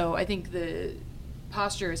 So I think the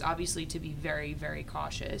posture is obviously to be very, very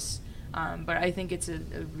cautious. But I think it's a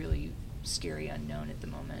really scary unknown at the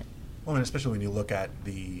moment. Well, and especially when you look at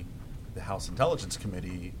the House Intelligence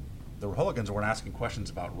Committee, the Republicans weren't asking questions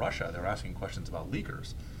about Russia. They were asking questions about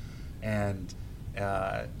leakers. And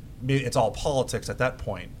it's all politics at that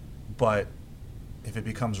point. But if it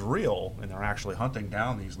becomes real and they're actually hunting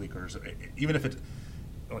down these leakers, even if it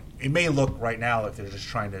may look right now like they're just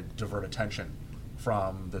trying to divert attention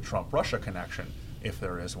from the Trump-Russia connection, if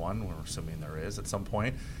there is one, we're assuming there is at some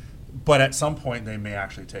point. But at some point, they may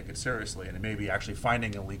actually take it seriously, and it may be actually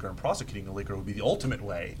finding a leaker and prosecuting a leaker would be the ultimate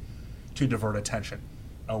way to divert attention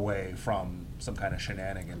away from some kind of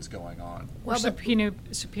shenanigans going on. Or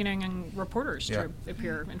subpoenaing reporters to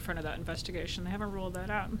appear in front of that investigation. They haven't ruled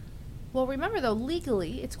that out. Well, remember, though,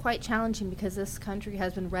 legally, it's quite challenging because this country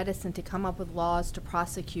has been reticent to come up with laws to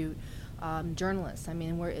prosecute journalists. I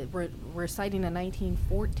mean, we're citing a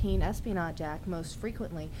 1914 Espionage Act most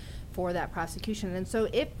frequently for that prosecution. And so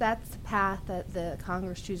if that's the path that the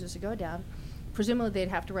Congress chooses to go down, presumably they'd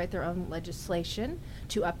have to write their own legislation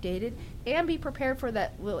to update it and be prepared for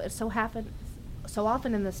that. Well, it so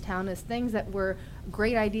often in this town is things that were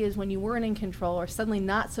great ideas when you weren't in control are suddenly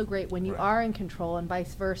not so great when you are in control, and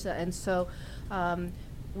vice versa. And so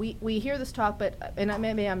we hear this talk, but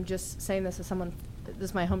maybe I'm just saying this as someone,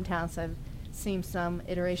 this is my hometown, so I've seen some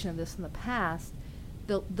iteration of this in the past.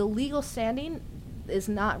 The legal standing is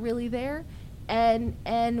not really there, and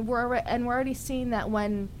we're already seeing that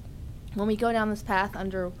when we go down this path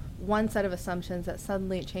under one set of assumptions, that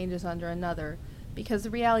suddenly it changes under another. Because the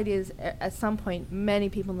reality is, at some point, many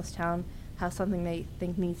people in this town have something they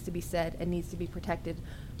think needs to be said and needs to be protected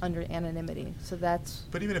under anonymity. So that's.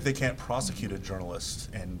 But even if they can't prosecute a journalist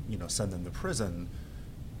and send them to prison,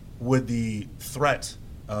 would the threat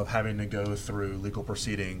of having to go through legal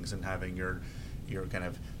proceedings and having your kind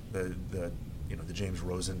of the James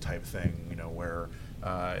Rosen type thing, where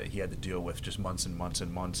he had to deal with just months and months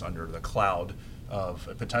and months under the cloud of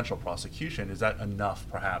a potential prosecution, is that enough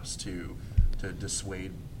perhaps to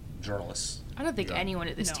dissuade journalists? I don't think anyone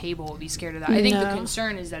at this table will be scared of that. I think the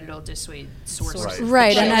concern is that it'll dissuade sources.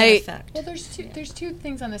 Right, and well, there's two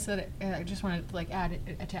things on this that I just wanted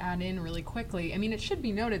to add in really quickly. I mean, it should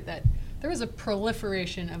be noted that there was a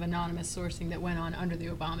proliferation of anonymous sourcing that went on under the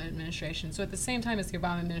Obama administration. So at the same time as the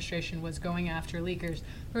Obama administration was going after leakers,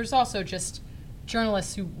 there was also just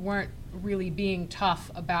journalists who weren't really being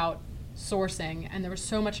tough about sourcing, and there was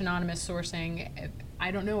so much anonymous sourcing. I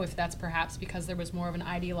don't know if that's perhaps because there was more of an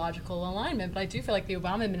ideological alignment, but I do feel like the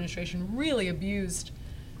Obama administration really abused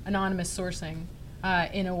anonymous sourcing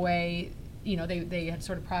in a way. They had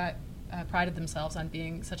sort of prided themselves on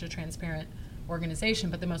being such a transparent organization,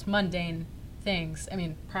 but the most mundane things, I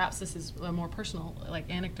mean, perhaps this is a more personal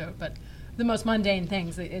anecdote, but the most mundane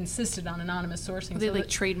things, they insisted on anonymous sourcing. They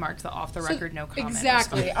trademarked the off the record no comment.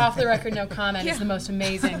 Exactly, off the record no comment is the most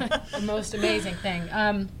amazing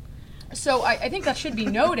thing. So I think that should be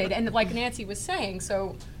noted, and like Nancy was saying,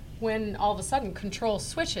 so when all of a sudden control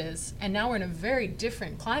switches, and now we're in a very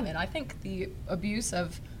different climate, I think the abuse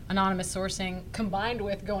of anonymous sourcing combined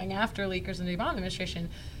with going after leakers in the Obama administration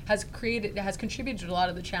has contributed to a lot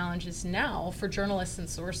of the challenges now for journalists and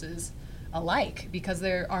sources alike, because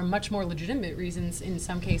there are much more legitimate reasons in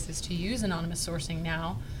some cases to use anonymous sourcing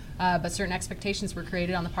now, but certain expectations were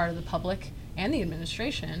created on the part of the public and the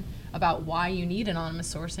administration about why you need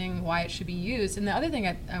anonymous sourcing, why it should be used. And the other thing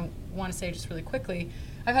I want to say just really quickly,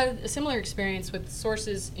 I've had a similar experience with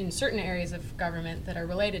sources in certain areas of government that are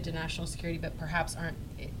related to national security but perhaps aren't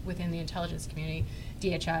within the intelligence community,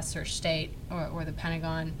 DHS or state or the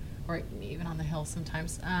Pentagon or even on the Hill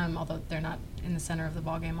sometimes, although they're not in the center of the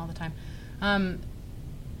ballgame all the time.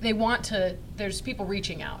 They want to, there's people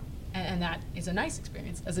reaching out, and that is a nice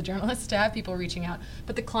experience as a journalist to have people reaching out.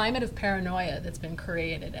 But the climate of paranoia that's been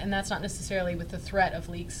created, and that's not necessarily with the threat of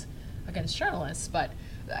leaks against journalists, but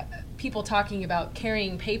people talking about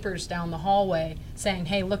carrying papers down the hallway saying,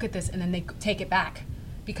 hey, look at this, and then they take it back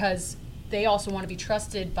because they also want to be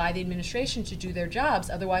trusted by the administration to do their jobs,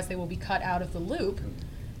 otherwise they will be cut out of the loop.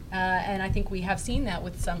 And I think we have seen that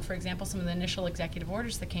with some, for example, some of the initial executive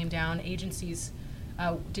orders that came down, agencies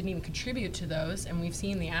didn't even contribute to those, and we've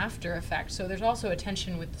seen the after effect. So there's also a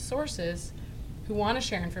tension with the sources who want to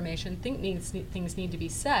share information, think things need to be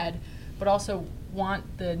said, but also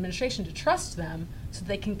want the administration to trust them so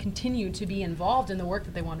they can continue to be involved in the work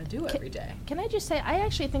that they want to do every day. Can I just say, I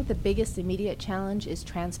actually think the biggest immediate challenge is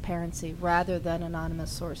transparency rather than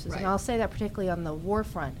anonymous sources. Right. And I'll say that particularly on the war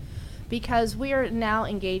front, because we are now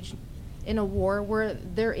engaged in a war where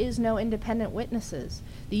there is no independent witnesses.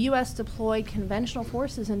 The U.S. deployed conventional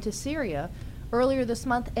forces into Syria earlier this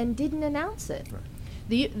month and didn't announce it. Right.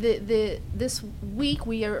 This week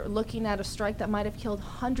we are looking at a strike that might have killed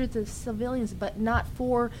hundreds of civilians, but not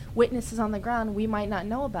for witnesses on the ground. We might not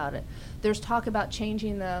know about it. There's talk about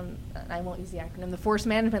changing the, I won't use the acronym, the force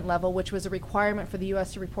management level, which was a requirement for the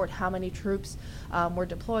U.S. to report how many troops were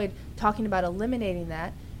deployed, talking about eliminating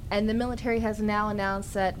that. And the military has now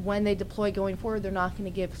announced that when they deploy going forward, they're not going to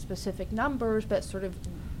give specific numbers, but sort of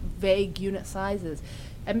vague unit sizes.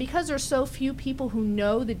 And because there's so few people who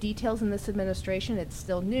know the details in this administration, it's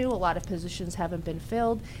still new, a lot of positions haven't been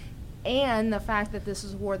filled, and the fact that this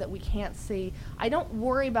is a war that we can't see, I don't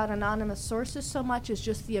worry about anonymous sources so much as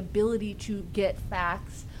just the ability to get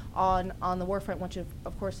facts on the war front, which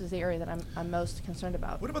of course is the area that I'm most concerned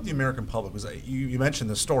about. What about the American public? Was you mentioned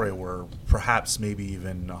the story where perhaps maybe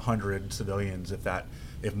even 100 civilians,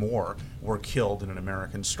 if more, were killed in an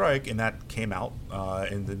American strike, and that came out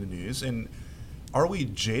in the news. And are we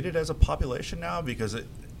jaded as a population now? Because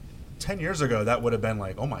 10 years ago, that would have been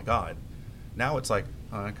like, oh my God. Now it's like,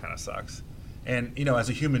 oh, that kind of sucks. And, as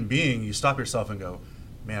a human being, you stop yourself and go,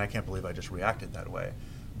 man, I can't believe I just reacted that way.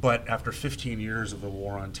 But after 15 years of the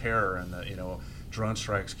war on terror and the, drone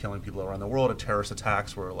strikes killing people around the world, terrorist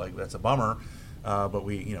attacks were like, that's a bummer. But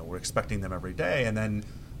we're expecting them every day. And then,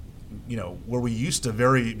 where we used to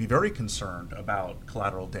be very concerned about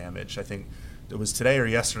collateral damage, I think it was today or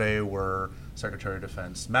yesterday where Secretary of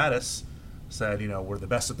Defense Mattis said, we're the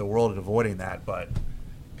best in the world at avoiding that, but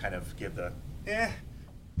kind of give the,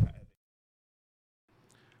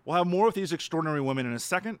 We'll have more with these extraordinary women in a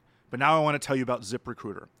second, but now I want to tell you about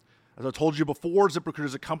ZipRecruiter. As I told you before, ZipRecruiter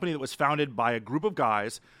is a company that was founded by a group of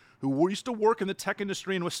guys who used to work in the tech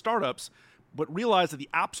industry and with startups, but realized that the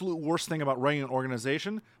absolute worst thing about running an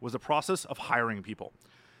organization was the process of hiring people.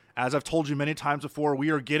 As I've told you many times before, we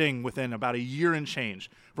are getting within about a year and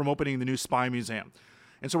change from opening the new Spy Museum.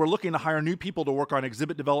 And so we're looking to hire new people to work on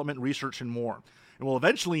exhibit development, research, and more. And we'll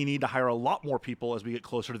eventually need to hire a lot more people as we get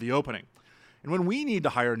closer to the opening. And when we need to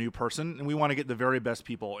hire a new person, and we want to get the very best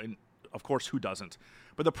people, and of course, who doesn't?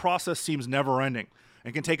 But the process seems never-ending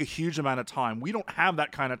and can take a huge amount of time. We don't have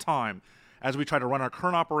that kind of time as we try to run our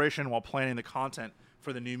current operation while planning the content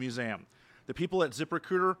for the new museum. The people at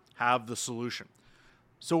ZipRecruiter have the solution.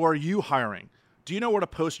 So are you hiring? Do you know where to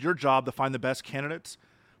post your job to find the best candidates?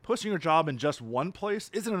 Posting your job in just one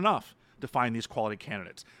place isn't enough to find these quality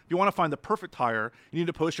candidates. If you want to find the perfect hire, you need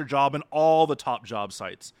to post your job in all the top job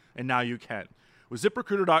sites, and now you can. With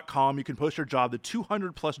ZipRecruiter.com, you can post your job to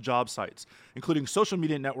 200 plus job sites, including social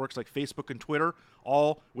media networks like Facebook and Twitter,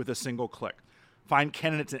 all with a single click. Find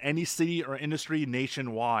candidates in any city or industry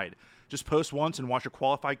nationwide. Just post once and watch your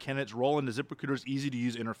qualified candidates roll into ZipRecruiter's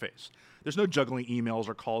easy-to-use interface. There's no juggling emails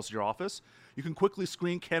or calls to your office. You can quickly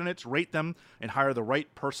screen candidates, rate them, and hire the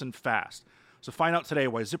right person fast. So find out today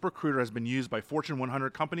why ZipRecruiter has been used by Fortune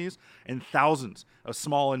 100 companies and thousands of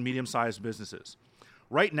small and medium-sized businesses.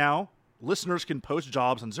 Right now, listeners can post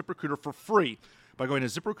jobs on ZipRecruiter for free by going to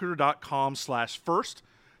ZipRecruiter.com/first.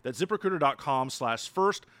 That's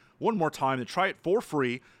ZipRecruiter.com/first. One more time, to try it for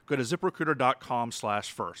free, go to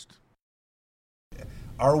ZipRecruiter.com/first.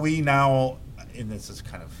 Are we now, and this is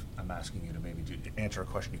kind of, I'm asking you to maybe answer a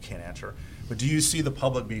question you can't answer, but do you see the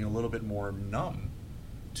public being a little bit more numb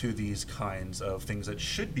to these kinds of things that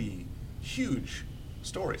should be huge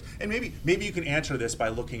stories? And maybe you can answer this by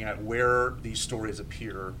looking at where these stories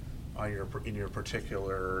appear on in your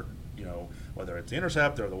particular, whether it's The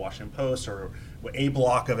Intercept or The Washington Post or a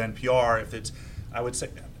block of NPR. If it's, I would say,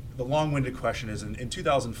 the long-winded question is, in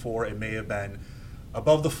 2004, it may have been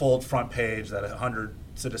above the fold front page that 100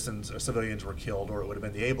 civilians were killed, or it would have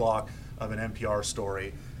been the A block of an NPR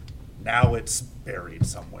story. now it's buried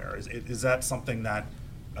somewhere. Is that something that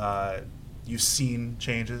you've seen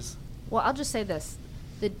changes? Well, I'll just say this.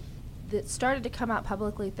 That started to come out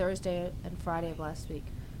publicly Thursday and Friday of last week.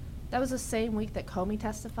 That was the same week that Comey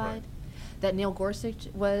testified, Right. that Neil Gorsuch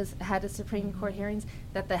had his Supreme Court hearings,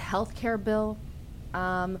 that the health care bill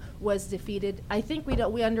was defeated. I think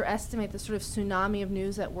we underestimate the sort of tsunami of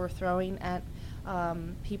news that we're throwing at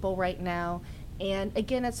people right now. And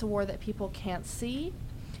again, it's a war that people can't see,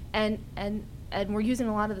 and we're using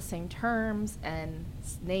a lot of the same terms and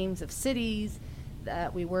names of cities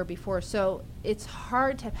that we were before. So it's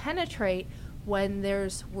hard to penetrate when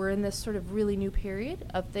we're in this sort of really new period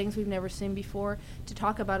of things we've never seen before, to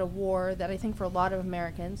talk about a war that I think for a lot of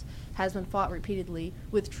Americans has been fought repeatedly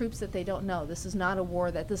with troops that they don't know. This is not a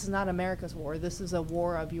war this is not America's war. This is a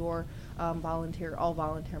war of your all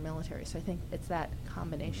volunteer military. So I think it's that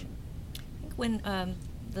combination. I think when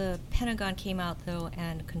the Pentagon came out, though,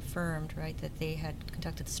 and confirmed, right, that they had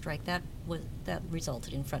conducted the strike, that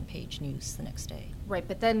resulted in front page news the next day. Right,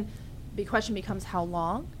 but then the question becomes how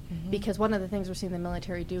long? Mm-hmm. Because one of the things we're seeing the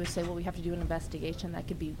military do is say, well, we have to do an investigation that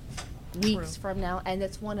could be weeks from now, and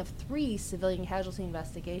it's one of 3 civilian casualty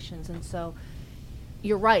investigations. And so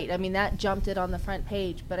you're right. I mean, that jumped it on the front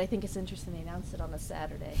page, but I think it's interesting they announced it on a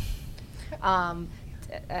Saturday. And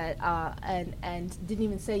didn't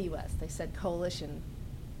even say U.S. They said coalition,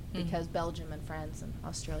 because Belgium and France and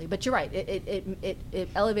Australia. But you're right. It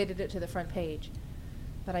elevated it to the front page.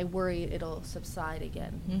 But I worry it'll subside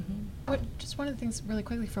again. Mm-hmm. Just one of the things really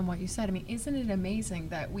quickly from what you said, I mean, isn't it amazing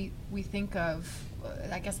that we think of,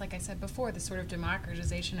 I guess like I said before, this sort of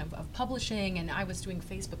democratization of publishing, and I was doing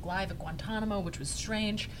Facebook Live at Guantanamo, which was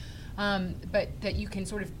strange, but that you can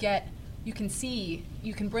sort of you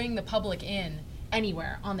can bring the public in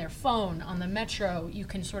anywhere, on their phone, on the metro. You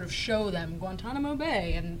can sort of show them Guantanamo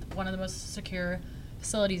Bay, and one of the most secure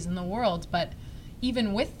facilities in the world. But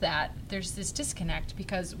even with that, there's this disconnect,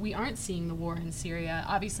 because we aren't seeing the war in Syria.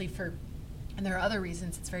 Obviously, and there are other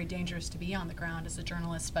reasons it's very dangerous to be on the ground as a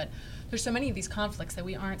journalist, but there's so many of these conflicts that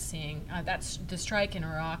we aren't seeing. That's the strike in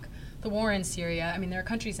Iraq, the war in Syria. I mean, there are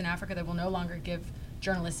countries in Africa that will no longer give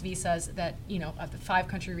journalists visas, that, of the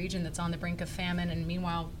 5-country region that's on the brink of famine, and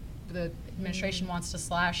meanwhile, the administration wants to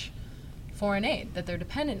slash foreign aid that they're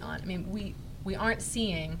dependent on. I mean, we aren't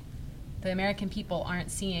seeing, the American people aren't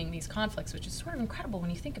seeing these conflicts, which is sort of incredible when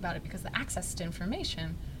you think about it, because the access to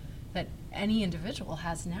information that any individual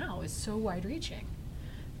has now is so wide-reaching.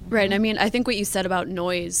 Right. I mean, I think what you said about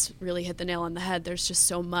noise really hit the nail on the head. There's just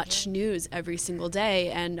so much news every single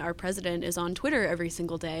day, and our president is on Twitter every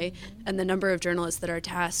single day, and the number of journalists that are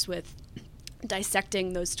tasked with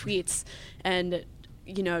dissecting those tweets and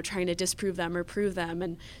trying to disprove them or prove them,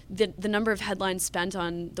 and the number of headlines spent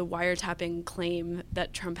on the wiretapping claim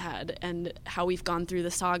that Trump had, and how we've gone through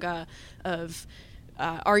the saga of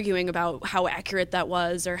arguing about how accurate that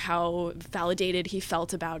was or how validated he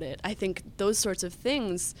felt about it. I think those sorts of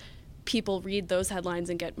things, people read those headlines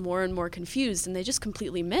and get more and more confused, and they just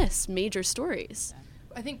completely miss major stories.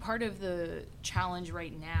 I think part of the challenge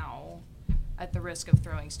right now, at the risk of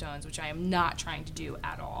throwing stones, which I am not trying to do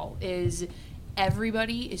at all, is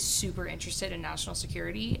everybody is super interested in national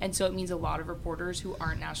security, and so it means a lot of reporters who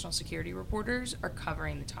aren't national security reporters are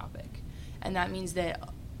covering the topic. And that means that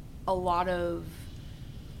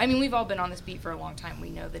we've all been on this beat for a long time. We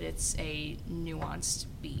know that it's a nuanced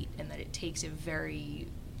beat, and that it takes a very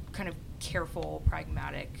kind of careful,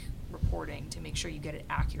 pragmatic reporting to make sure you get it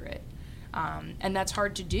accurate. And that's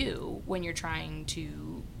hard to do when you're trying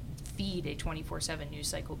to feed a 24/7 news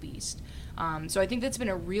cycle beast. So I think that's been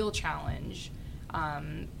a real challenge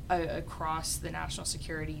across the national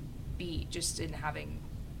security beat, just in having,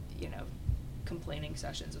 complaining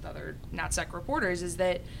sessions with other NatSec reporters, is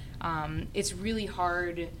that it's really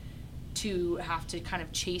hard to have to kind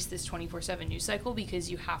of chase this 24/7 news cycle,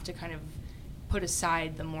 because you have to kind of put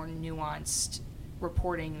aside the more nuanced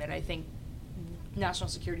reporting that I think national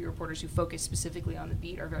security reporters who focus specifically on the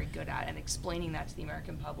beat are very good at, and explaining that to the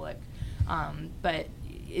American public. But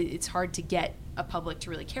it's hard to get a public to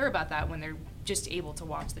really care about that when they're just able to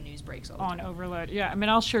watch the news breaks all the time. On overload. Yeah, I mean,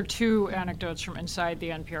 I'll share 2 anecdotes from inside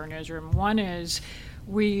the NPR newsroom. One is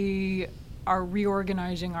we are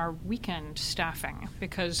reorganizing our weekend staffing,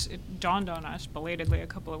 because it dawned on us belatedly a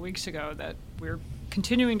couple of weeks ago that we're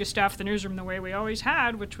continuing to staff the newsroom the way we always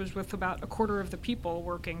had, which was with about a quarter of the people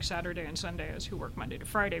working Saturday and Sunday as who work Monday to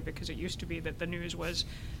Friday, because it used to be that the news was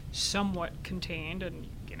somewhat contained, and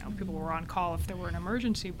people were on call if there were an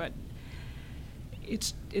emergency, but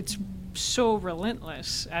it's so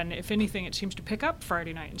relentless, and if anything, it seems to pick up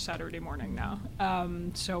Friday night and Saturday morning now.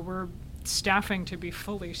 So we're staffing to be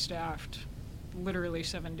fully staffed literally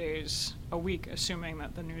 7 days a week, assuming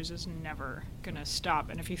that the news is never going to stop.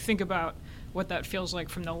 And if you think about what that feels like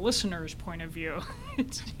from the listener's point of view,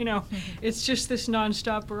 it's, it's just this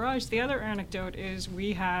nonstop barrage. The other anecdote is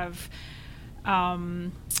we have, if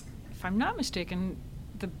I'm not mistaken,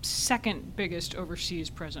 the second biggest overseas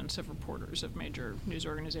presence of reporters of major news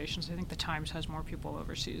organizations. I think the Times has more people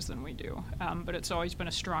overseas than we do. But it's always been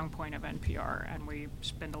a strong point of NPR, and we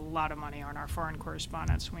spend a lot of money on our foreign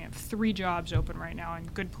correspondents. We have 3 jobs open right now in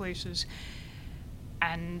good places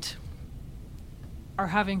and are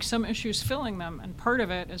having some issues filling them. And part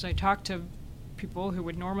of it, as I talk to people who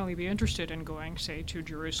would normally be interested in going, say, to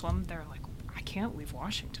Jerusalem, they're like, I can't leave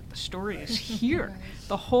Washington. The story is here.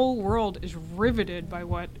 The whole world is riveted by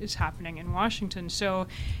what is happening in Washington. So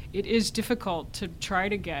it is difficult to try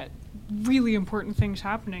to get really important things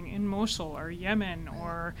happening in Mosul or Yemen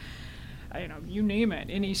or, you name it,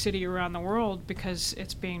 any city around the world, because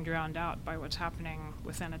it's being drowned out by what's happening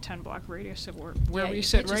within a 10-block radius of where we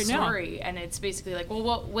sit right now. Story, and it's basically like,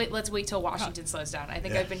 let's wait till Washington slows down. I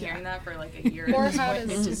think I've been hearing that for like a year.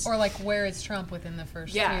 Or like, where is Trump within the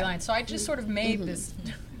first 3 lines? So I just sort of made this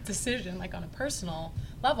decision, like on a personal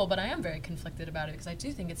level, but I am very conflicted about it because I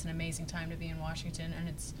do think it's an amazing time to be in Washington,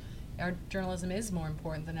 and our journalism is more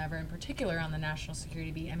important than ever, in particular on the national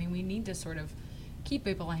security beat. I mean, we need to sort of keep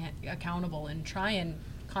people accountable and try and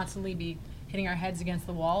constantly be hitting our heads against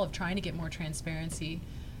the wall of trying to get more transparency.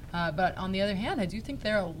 But on the other hand, I do think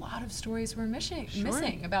there are a lot of stories we're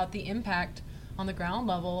missing about the impact on the ground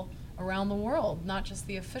level around the world, not just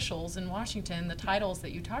the officials in Washington, the titles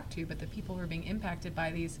that you talk to, but the people who are being impacted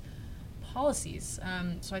by these policies.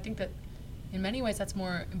 So I think that in many ways that's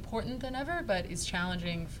more important than ever, but is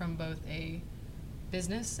challenging from both a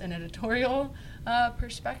business and editorial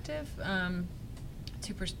perspective.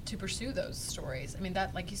 To pursue those stories. I mean,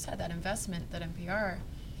 that, like you said, that investment that NPR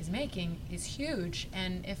is making is huge.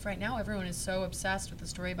 And if right now everyone is so obsessed with the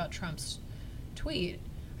story about Trump's tweet,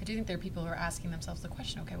 I do think there are people who are asking themselves the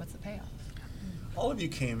question, okay, what's the payoff? All of you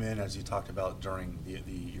came in, as you talked about during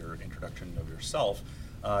your introduction of yourself,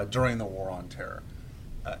 during the War on Terror.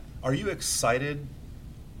 Are you excited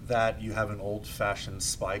that you have an old-fashioned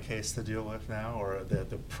spy case to deal with now, or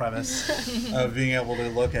the premise of being able to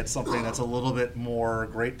look at something that's a little bit more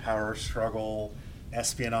great power struggle,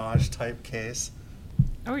 espionage type case?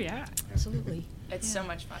 Oh yeah, absolutely. It's so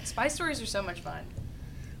much fun. Spy stories are so much fun.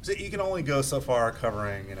 So you can only go so far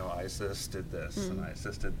covering, ISIS did this and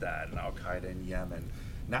ISIS did that, and Al Qaeda in Yemen.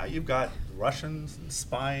 Now you've got Russians and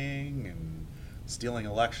spying and stealing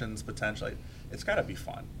elections potentially. It's got to be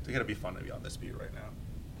fun. It's got to be fun to be on this beat right now.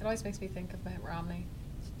 It always makes me think of Mitt Romney,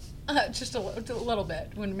 just a little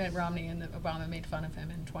bit, when Mitt Romney and Obama made fun of him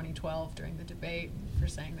in 2012 during the debate for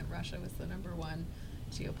saying that Russia was the #1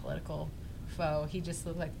 geopolitical foe. He just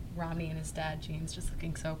looked like Romney in his dad jeans, just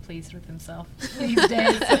looking so pleased with himself these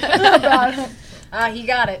days. He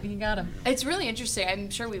got it. He got him. It's really interesting. I'm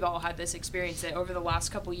sure we've all had this experience that over the last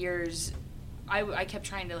couple years, I kept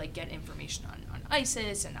trying to get information on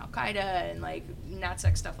ISIS and Al Qaeda and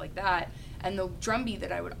NatSec stuff like that. And the drumbeat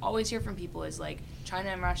that I would always hear from people is China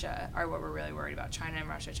and Russia are what we're really worried about. China and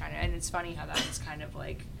Russia, China. And it's funny how that has kind of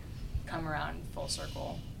come around full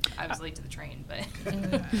circle. I was late to the train, but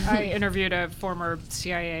I interviewed a former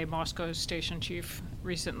CIA Moscow station chief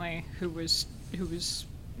recently who was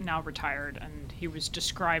now retired, and he was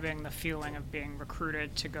describing the feeling of being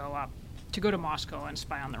recruited to go to Moscow and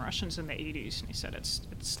spy on the Russians in the 80s. And he said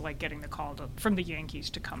it's like getting the call from the Yankees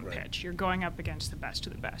to come pitch. You're going up against the best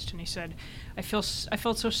of the best. And he said, I felt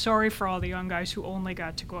so sorry for all the young guys who only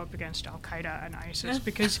got to go up against Al Qaeda and ISIS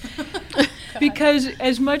because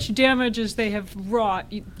as much damage as they have wrought,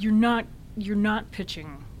 you're not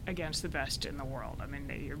pitching against the best in the world. I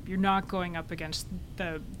mean, you're not going up against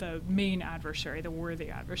the main adversary, the worthy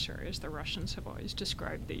adversary, as the Russians have always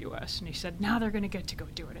described the U.S. And he said, now they're going to get to go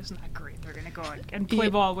do it. Isn't that great? They're going to go and play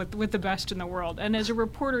ball with the best in the world. And as a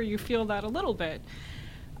reporter, you feel that a little bit.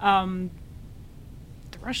 The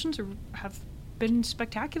Russians have been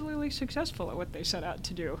spectacularly successful at what they set out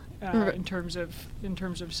to do in terms of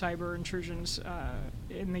cyber intrusions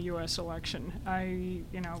in the U.S. election.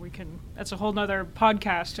 That's a whole nother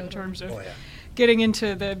podcast in terms of getting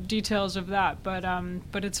into the details of that.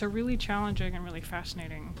 But it's a really challenging and really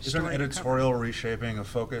fascinating story. Is there an editorial reshaping of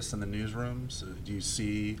focus in the newsrooms? Do you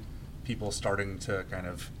see people starting to kind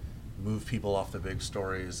of move people off the big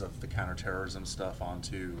stories of the counterterrorism stuff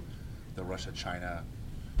onto the Russia-China?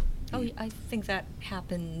 Oh, I think that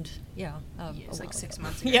happened, it's 6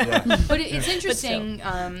 months ago. Yeah. But it's interesting.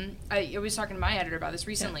 I was talking to my editor about this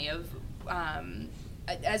recently. When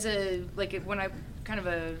I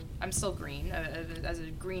I'm still green, as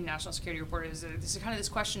a green national security reporter, this is kind of this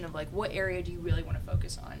question of like, what area do you really want to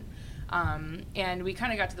focus on? And we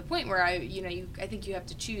kind of got to the point where I think you have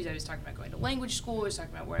to choose. I was talking about going to language school, I was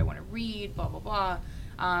talking about where I want to read, blah, blah, blah.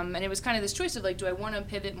 And it was kind of this choice of like, do I want to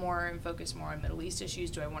pivot more and focus more on Middle East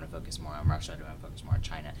issues? Do I want to focus more on Russia? Do I want to focus more on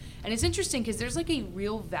China? And it's interesting because there's like a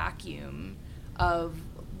real vacuum of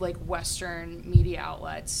like Western media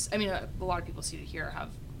outlets. I mean, a lot of people see it here have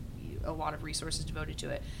a lot of resources devoted to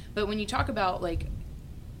it. But when you talk about like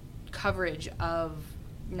coverage of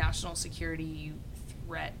national security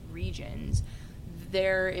threat regions,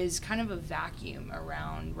 there is kind of a vacuum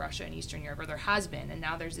around Russia and Eastern Europe, or there has been, and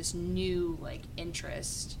now there's this new like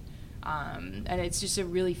interest, and it's just a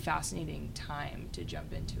really fascinating time to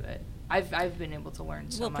jump into it. I've been able to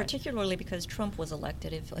learn so much. Well, particularly because Trump was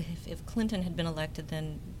elected. If Clinton had been elected,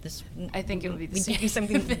 then this I think it would be the same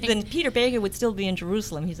something. thing. Then Peter Baker would still be in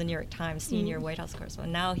Jerusalem. He's a New York Times senior White House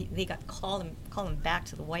correspondent. Now they got called him back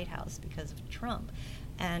to the White House because of Trump.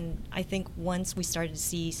 And I think once we started to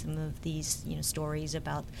see some of these, stories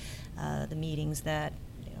about the meetings that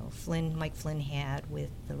Mike Flynn had with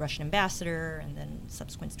the Russian ambassador, and then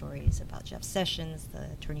subsequent stories about Jeff Sessions,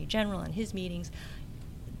 the Attorney General, and his meetings,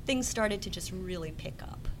 things started to just really pick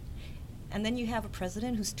up. And then you have a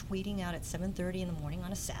president who's tweeting out at 7:30 in the morning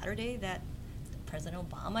on a Saturday that President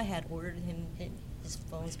Obama had ordered his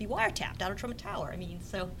phones be wiretapped out of Trump Tower. I mean,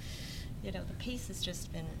 so the pace has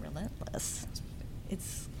just been relentless.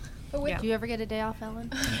 It's. Do you ever get a day off, Ellen?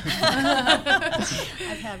 I've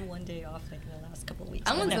had one day off in the last couple of weeks.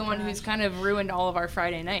 Ellen's the one who's kind of ruined all of our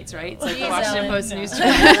Friday nights, right? It's like the Jeez, Washington Ellen, Post no. news. No,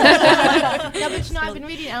 but I've been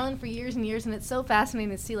reading Ellen for years and years, and it's so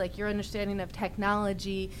fascinating to see like your understanding of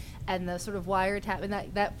technology and the sort of wiretap and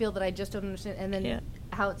that field that I just don't understand, and then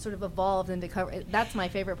how it sort of evolved into cover. That's my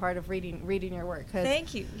favorite part of reading your work.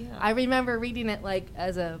 Thank you. Yeah. I remember reading it like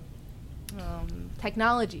as a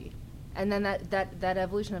technology. And then that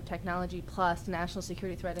evolution of technology plus national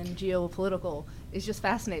security threat and geopolitical is just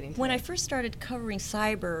fascinating to When me. I first started covering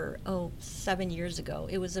cyber, 7 years ago,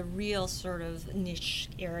 it was a real sort of niche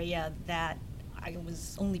area that I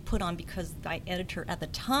was only put on because my editor at the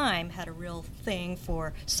time had a real thing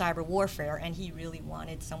for cyber warfare, and he really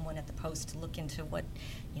wanted someone at the Post to look into what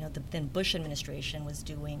the then Bush administration was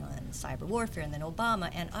doing on cyber warfare, and then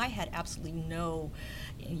Obama, and I had absolutely no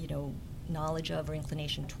knowledge of or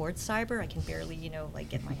inclination towards cyber. I can barely,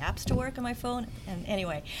 get my apps to work on my phone. And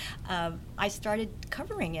anyway, I started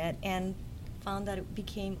covering it and found that it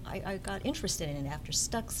became, I got interested in it after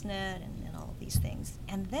Stuxnet and all of these things.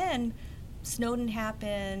 And then Snowden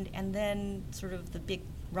happened, and then sort of the big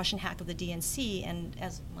Russian hack of the DNC, and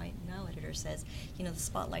as my now editor says, the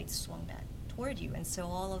spotlight swung back toward you. And so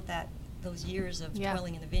all of those years of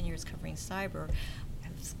toiling in the vineyards covering cyber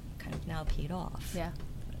has kind of now paid off. Yeah.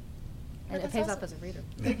 And it pays off as a reader.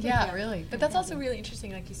 Yeah, really. But that's also really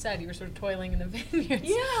interesting, like you said, you were sort of toiling in the vineyards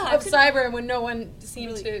Yeah, of cyber, and when no one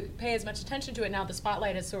seemed to pay as much attention to it, now the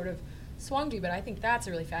spotlight has sort of swung to you. But I think that's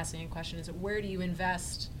a really fascinating question, is where do you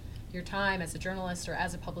invest your time as a journalist or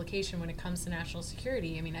as a publication when it comes to national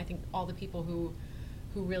security? I mean, I think all the people who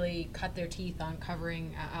really cut their teeth on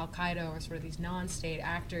covering Al-Qaeda or sort of these non-state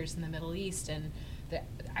actors in the Middle East, and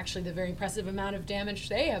actually the very impressive amount of damage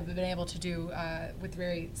they have been able to do with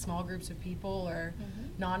very small groups of people or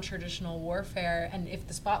non-traditional warfare. And if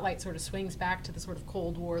the spotlight sort of swings back to the sort of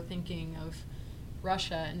Cold War thinking of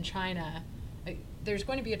Russia and China, there's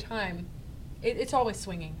going to be a time, it's always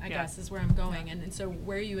swinging, I guess, is where I'm going. And so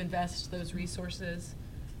where you invest those resources,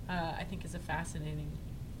 I think is a fascinating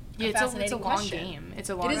It's a long question. game. It's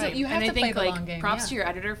a long game. You have and to I think, play the long game. Props to your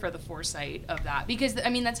editor for the foresight of that, because I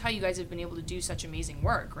mean that's how you guys have been able to do such amazing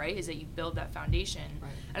work, right? Is that you build that foundation,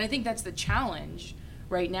 and I think that's the challenge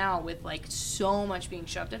right now with like so much being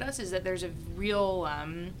shoved at us, is that there's a real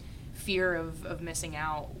fear of missing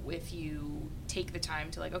out if you take the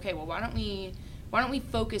time to like, okay, well why don't we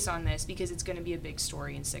focus on this because it's going to be a big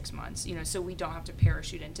story in 6 months, so we don't have to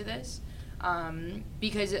parachute into this.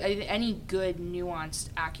 Because any good, nuanced,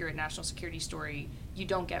 accurate national security story you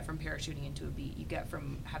don't get from parachuting into a beat. You get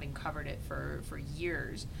from having covered it for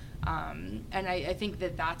years. And I think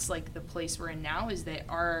that's like the place we're in now, is that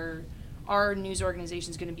our news organization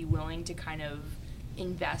is going to be willing to kind of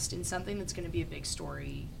invest in something that's going to be a big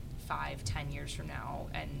story 5-10 years from now.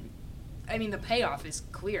 And I mean, the payoff is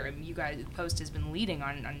clear. I mean, you guys, Post has been leading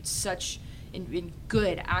on such in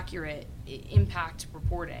good, accurate impact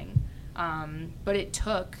reporting. But it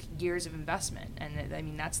took years of investment, and I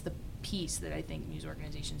mean that's the piece that I think news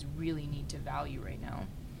organizations really need to value right now.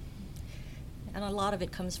 And a lot of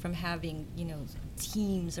it comes from having,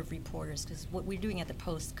 teams of reporters, because what we're doing at the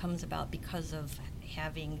Post comes about because of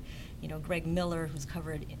having, Greg Miller, who's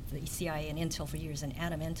covered the CIA and Intel for years, and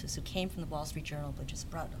Adam Entus, who came from the Wall Street Journal, but just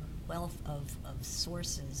brought a wealth of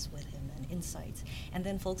sources with him and insights. And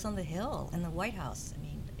then folks on the Hill and the White House. I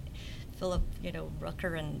mean, Philip,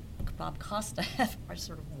 Rucker and Bob Costa are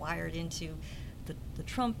sort of wired into the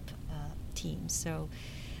Trump team. So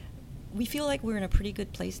we feel like we're in a pretty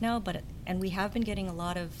good place now, and we have been getting a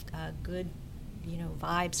lot of good,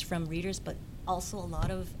 vibes from readers, but also a lot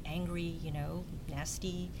of angry,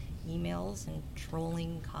 nasty emails and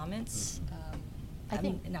trolling comments.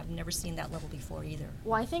 And I've never seen that level before either.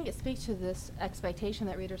 Well, I think it speaks to this expectation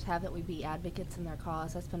that readers have that we be advocates in their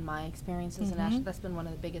cause. That's been my experience as a national. That's been one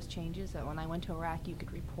of the biggest changes, that when I went to Iraq, you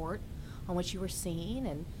could report on what you were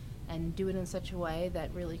seeing and do it in such a way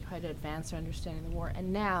that really tried to advance their understanding of the war.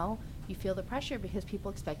 And now you feel the pressure because people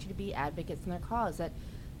expect you to be advocates in their cause, that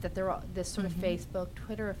they're this sort of Facebook,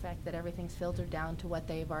 Twitter effect, that everything's filtered down to what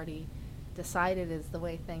they've already decided is the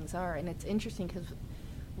way things are. And it's interesting because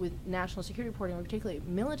with national security reporting, or particularly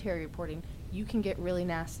military reporting, you can get really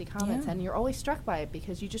nasty comments, and you're always struck by it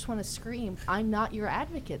because you just want to scream, "I'm not your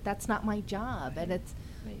advocate. That's not my job." And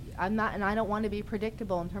I'm not, and I don't want to be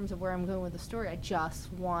predictable in terms of where I'm going with the story. I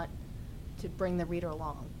just want to bring the reader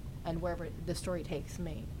along, and wherever the story takes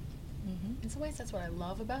me. In some ways, that's what I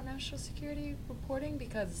love about national security reporting,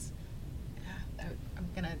 because I'm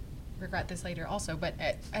going to regret this later also, but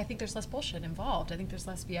I think there's less bullshit involved. I think there's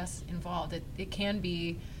less BS involved. It can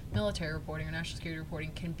be, military reporting or national security reporting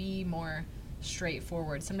can be more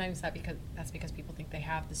straightforward. Sometimes that's because people think they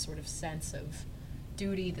have this sort of sense of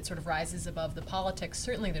duty that sort of rises above the politics.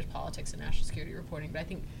 Certainly there's politics in national security reporting, but I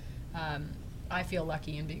think I feel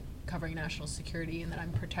lucky in covering national security, and that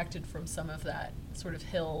I'm protected from some of that sort of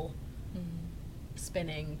hill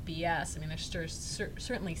spinning BS. I mean, there's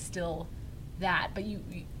certainly still that, but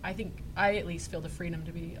I think I at least feel the freedom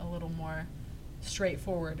to be a little more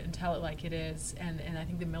straightforward and tell it like it is, and I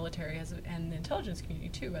think the military and the intelligence community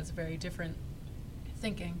too has a very different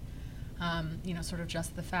thinking. Sort of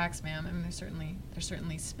just the facts, ma'am. I mean, there's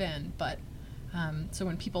certainly spin, but so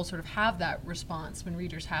when people sort of have that response, when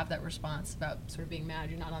readers have that response about sort of being mad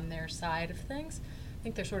you're not on their side of things, I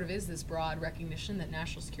think there sort of is this broad recognition that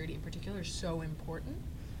national security in particular is so important,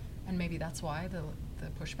 and maybe that's why the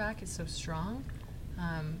pushback is so strong.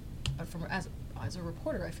 But as a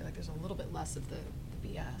reporter, I feel like there's a little bit less of the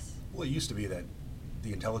BS. Well, it used to be that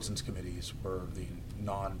the intelligence committees were the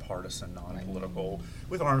non-partisan, non-political,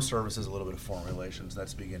 with armed services, a little bit of foreign relations.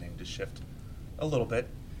 That's beginning to shift a little bit,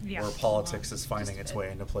 where politics is finding its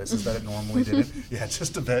way into places that it normally didn't. Yeah,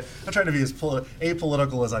 just a bit. I'm trying to be as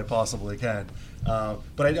apolitical as I possibly can.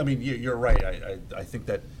 But I mean, you're right. I think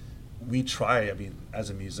that we try, as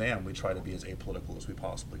a museum, we try to be as apolitical as we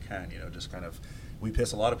possibly can, just kind of, we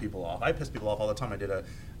piss a lot of people off. I piss people off all the time.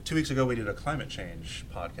 2 weeks ago, we did a climate change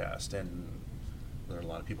podcast, and there are a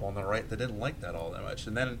lot of people on the right that didn't like that all that much.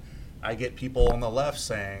 And then I get people on the left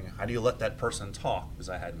saying, how do you let that person talk? Because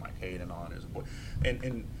I had Mike Hayden on as a boy.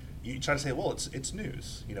 And you try to say, well, it's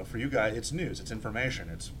news. For you guys, it's news, it's information,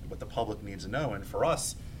 it's what the public needs to know. And for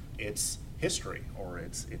us, it's history, or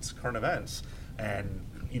it's current events. And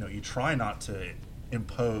you try not to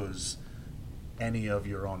impose any of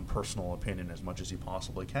your own personal opinion as much as you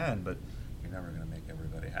possibly can, but you're never going to make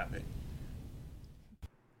everybody happy.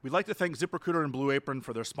 We'd like to thank ZipRecruiter and Blue Apron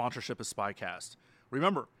for their sponsorship of SpyCast.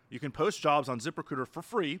 Remember, you can post jobs on ZipRecruiter for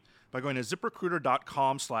free by going to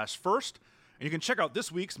ZipRecruiter.com/first, and you can check out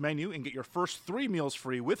this week's menu and get your first 3 meals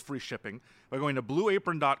free with free shipping by going to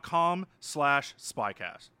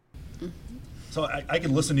BlueApron.com/SpyCast. So I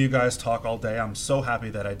can listen to you guys talk all day. I'm so happy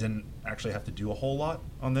that I didn't actually have to do a whole lot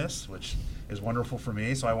on this, which is wonderful for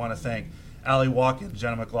me. So I want to thank Ali Watkins,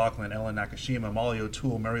 Jenna McLaughlin, Ellen Nakashima, Molly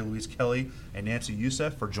O'Toole, Mary Louise Kelly, and Nancy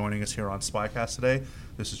Youssef for joining us here on SpyCast today.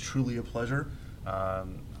 This is truly a pleasure. I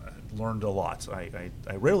learned a lot. I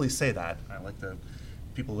rarely say that. I like the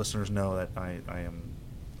listeners know that I am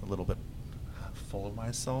a little bit full of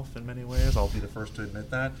myself in many ways. I'll be the first to admit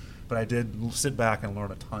that. But I did sit back and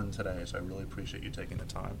learn a ton today, so I really appreciate you taking the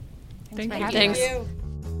time. Thank you. Thanks.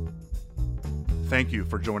 Thank you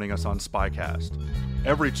for joining us on SpyCast.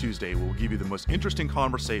 Every Tuesday, we'll give you the most interesting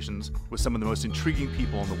conversations with some of the most intriguing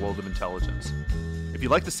people in the world of intelligence. If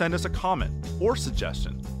you'd like to send us a comment or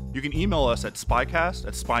suggestion, you can email us at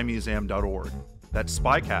spycast@spymuseum.org. That's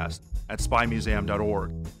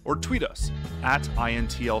spycast@spymuseum.org. Or tweet us at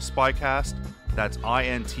INTLSpycast. That's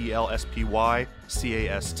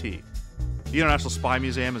INTLSPYCAST. The International Spy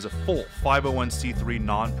Museum is a full 501c3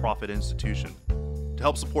 nonprofit institution. To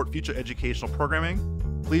help support future educational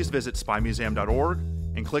programming, please visit spymuseum.org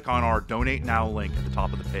and click on our Donate Now link at the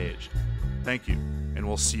top of the page. Thank you, and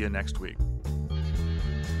we'll see you next week.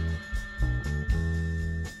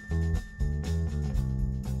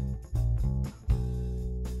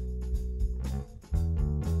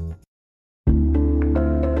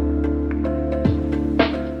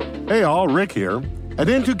 Hey all, Rick here. At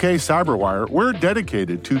N2K CyberWire, we're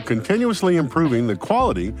dedicated to continuously improving the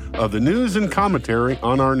quality of the news and commentary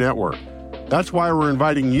on our network. That's why we're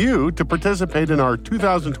inviting you to participate in our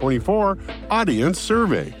 2024 audience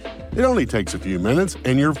survey. It only takes a few minutes,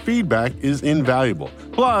 and your feedback is invaluable.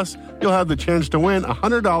 Plus, you'll have the chance to win a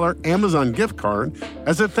 $100 Amazon gift card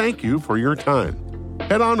as a thank you for your time.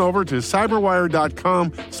 Head on over to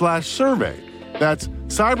cyberwire.com/survey. That's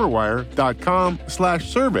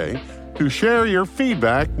cyberwire.com/survey to share your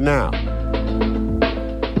feedback now.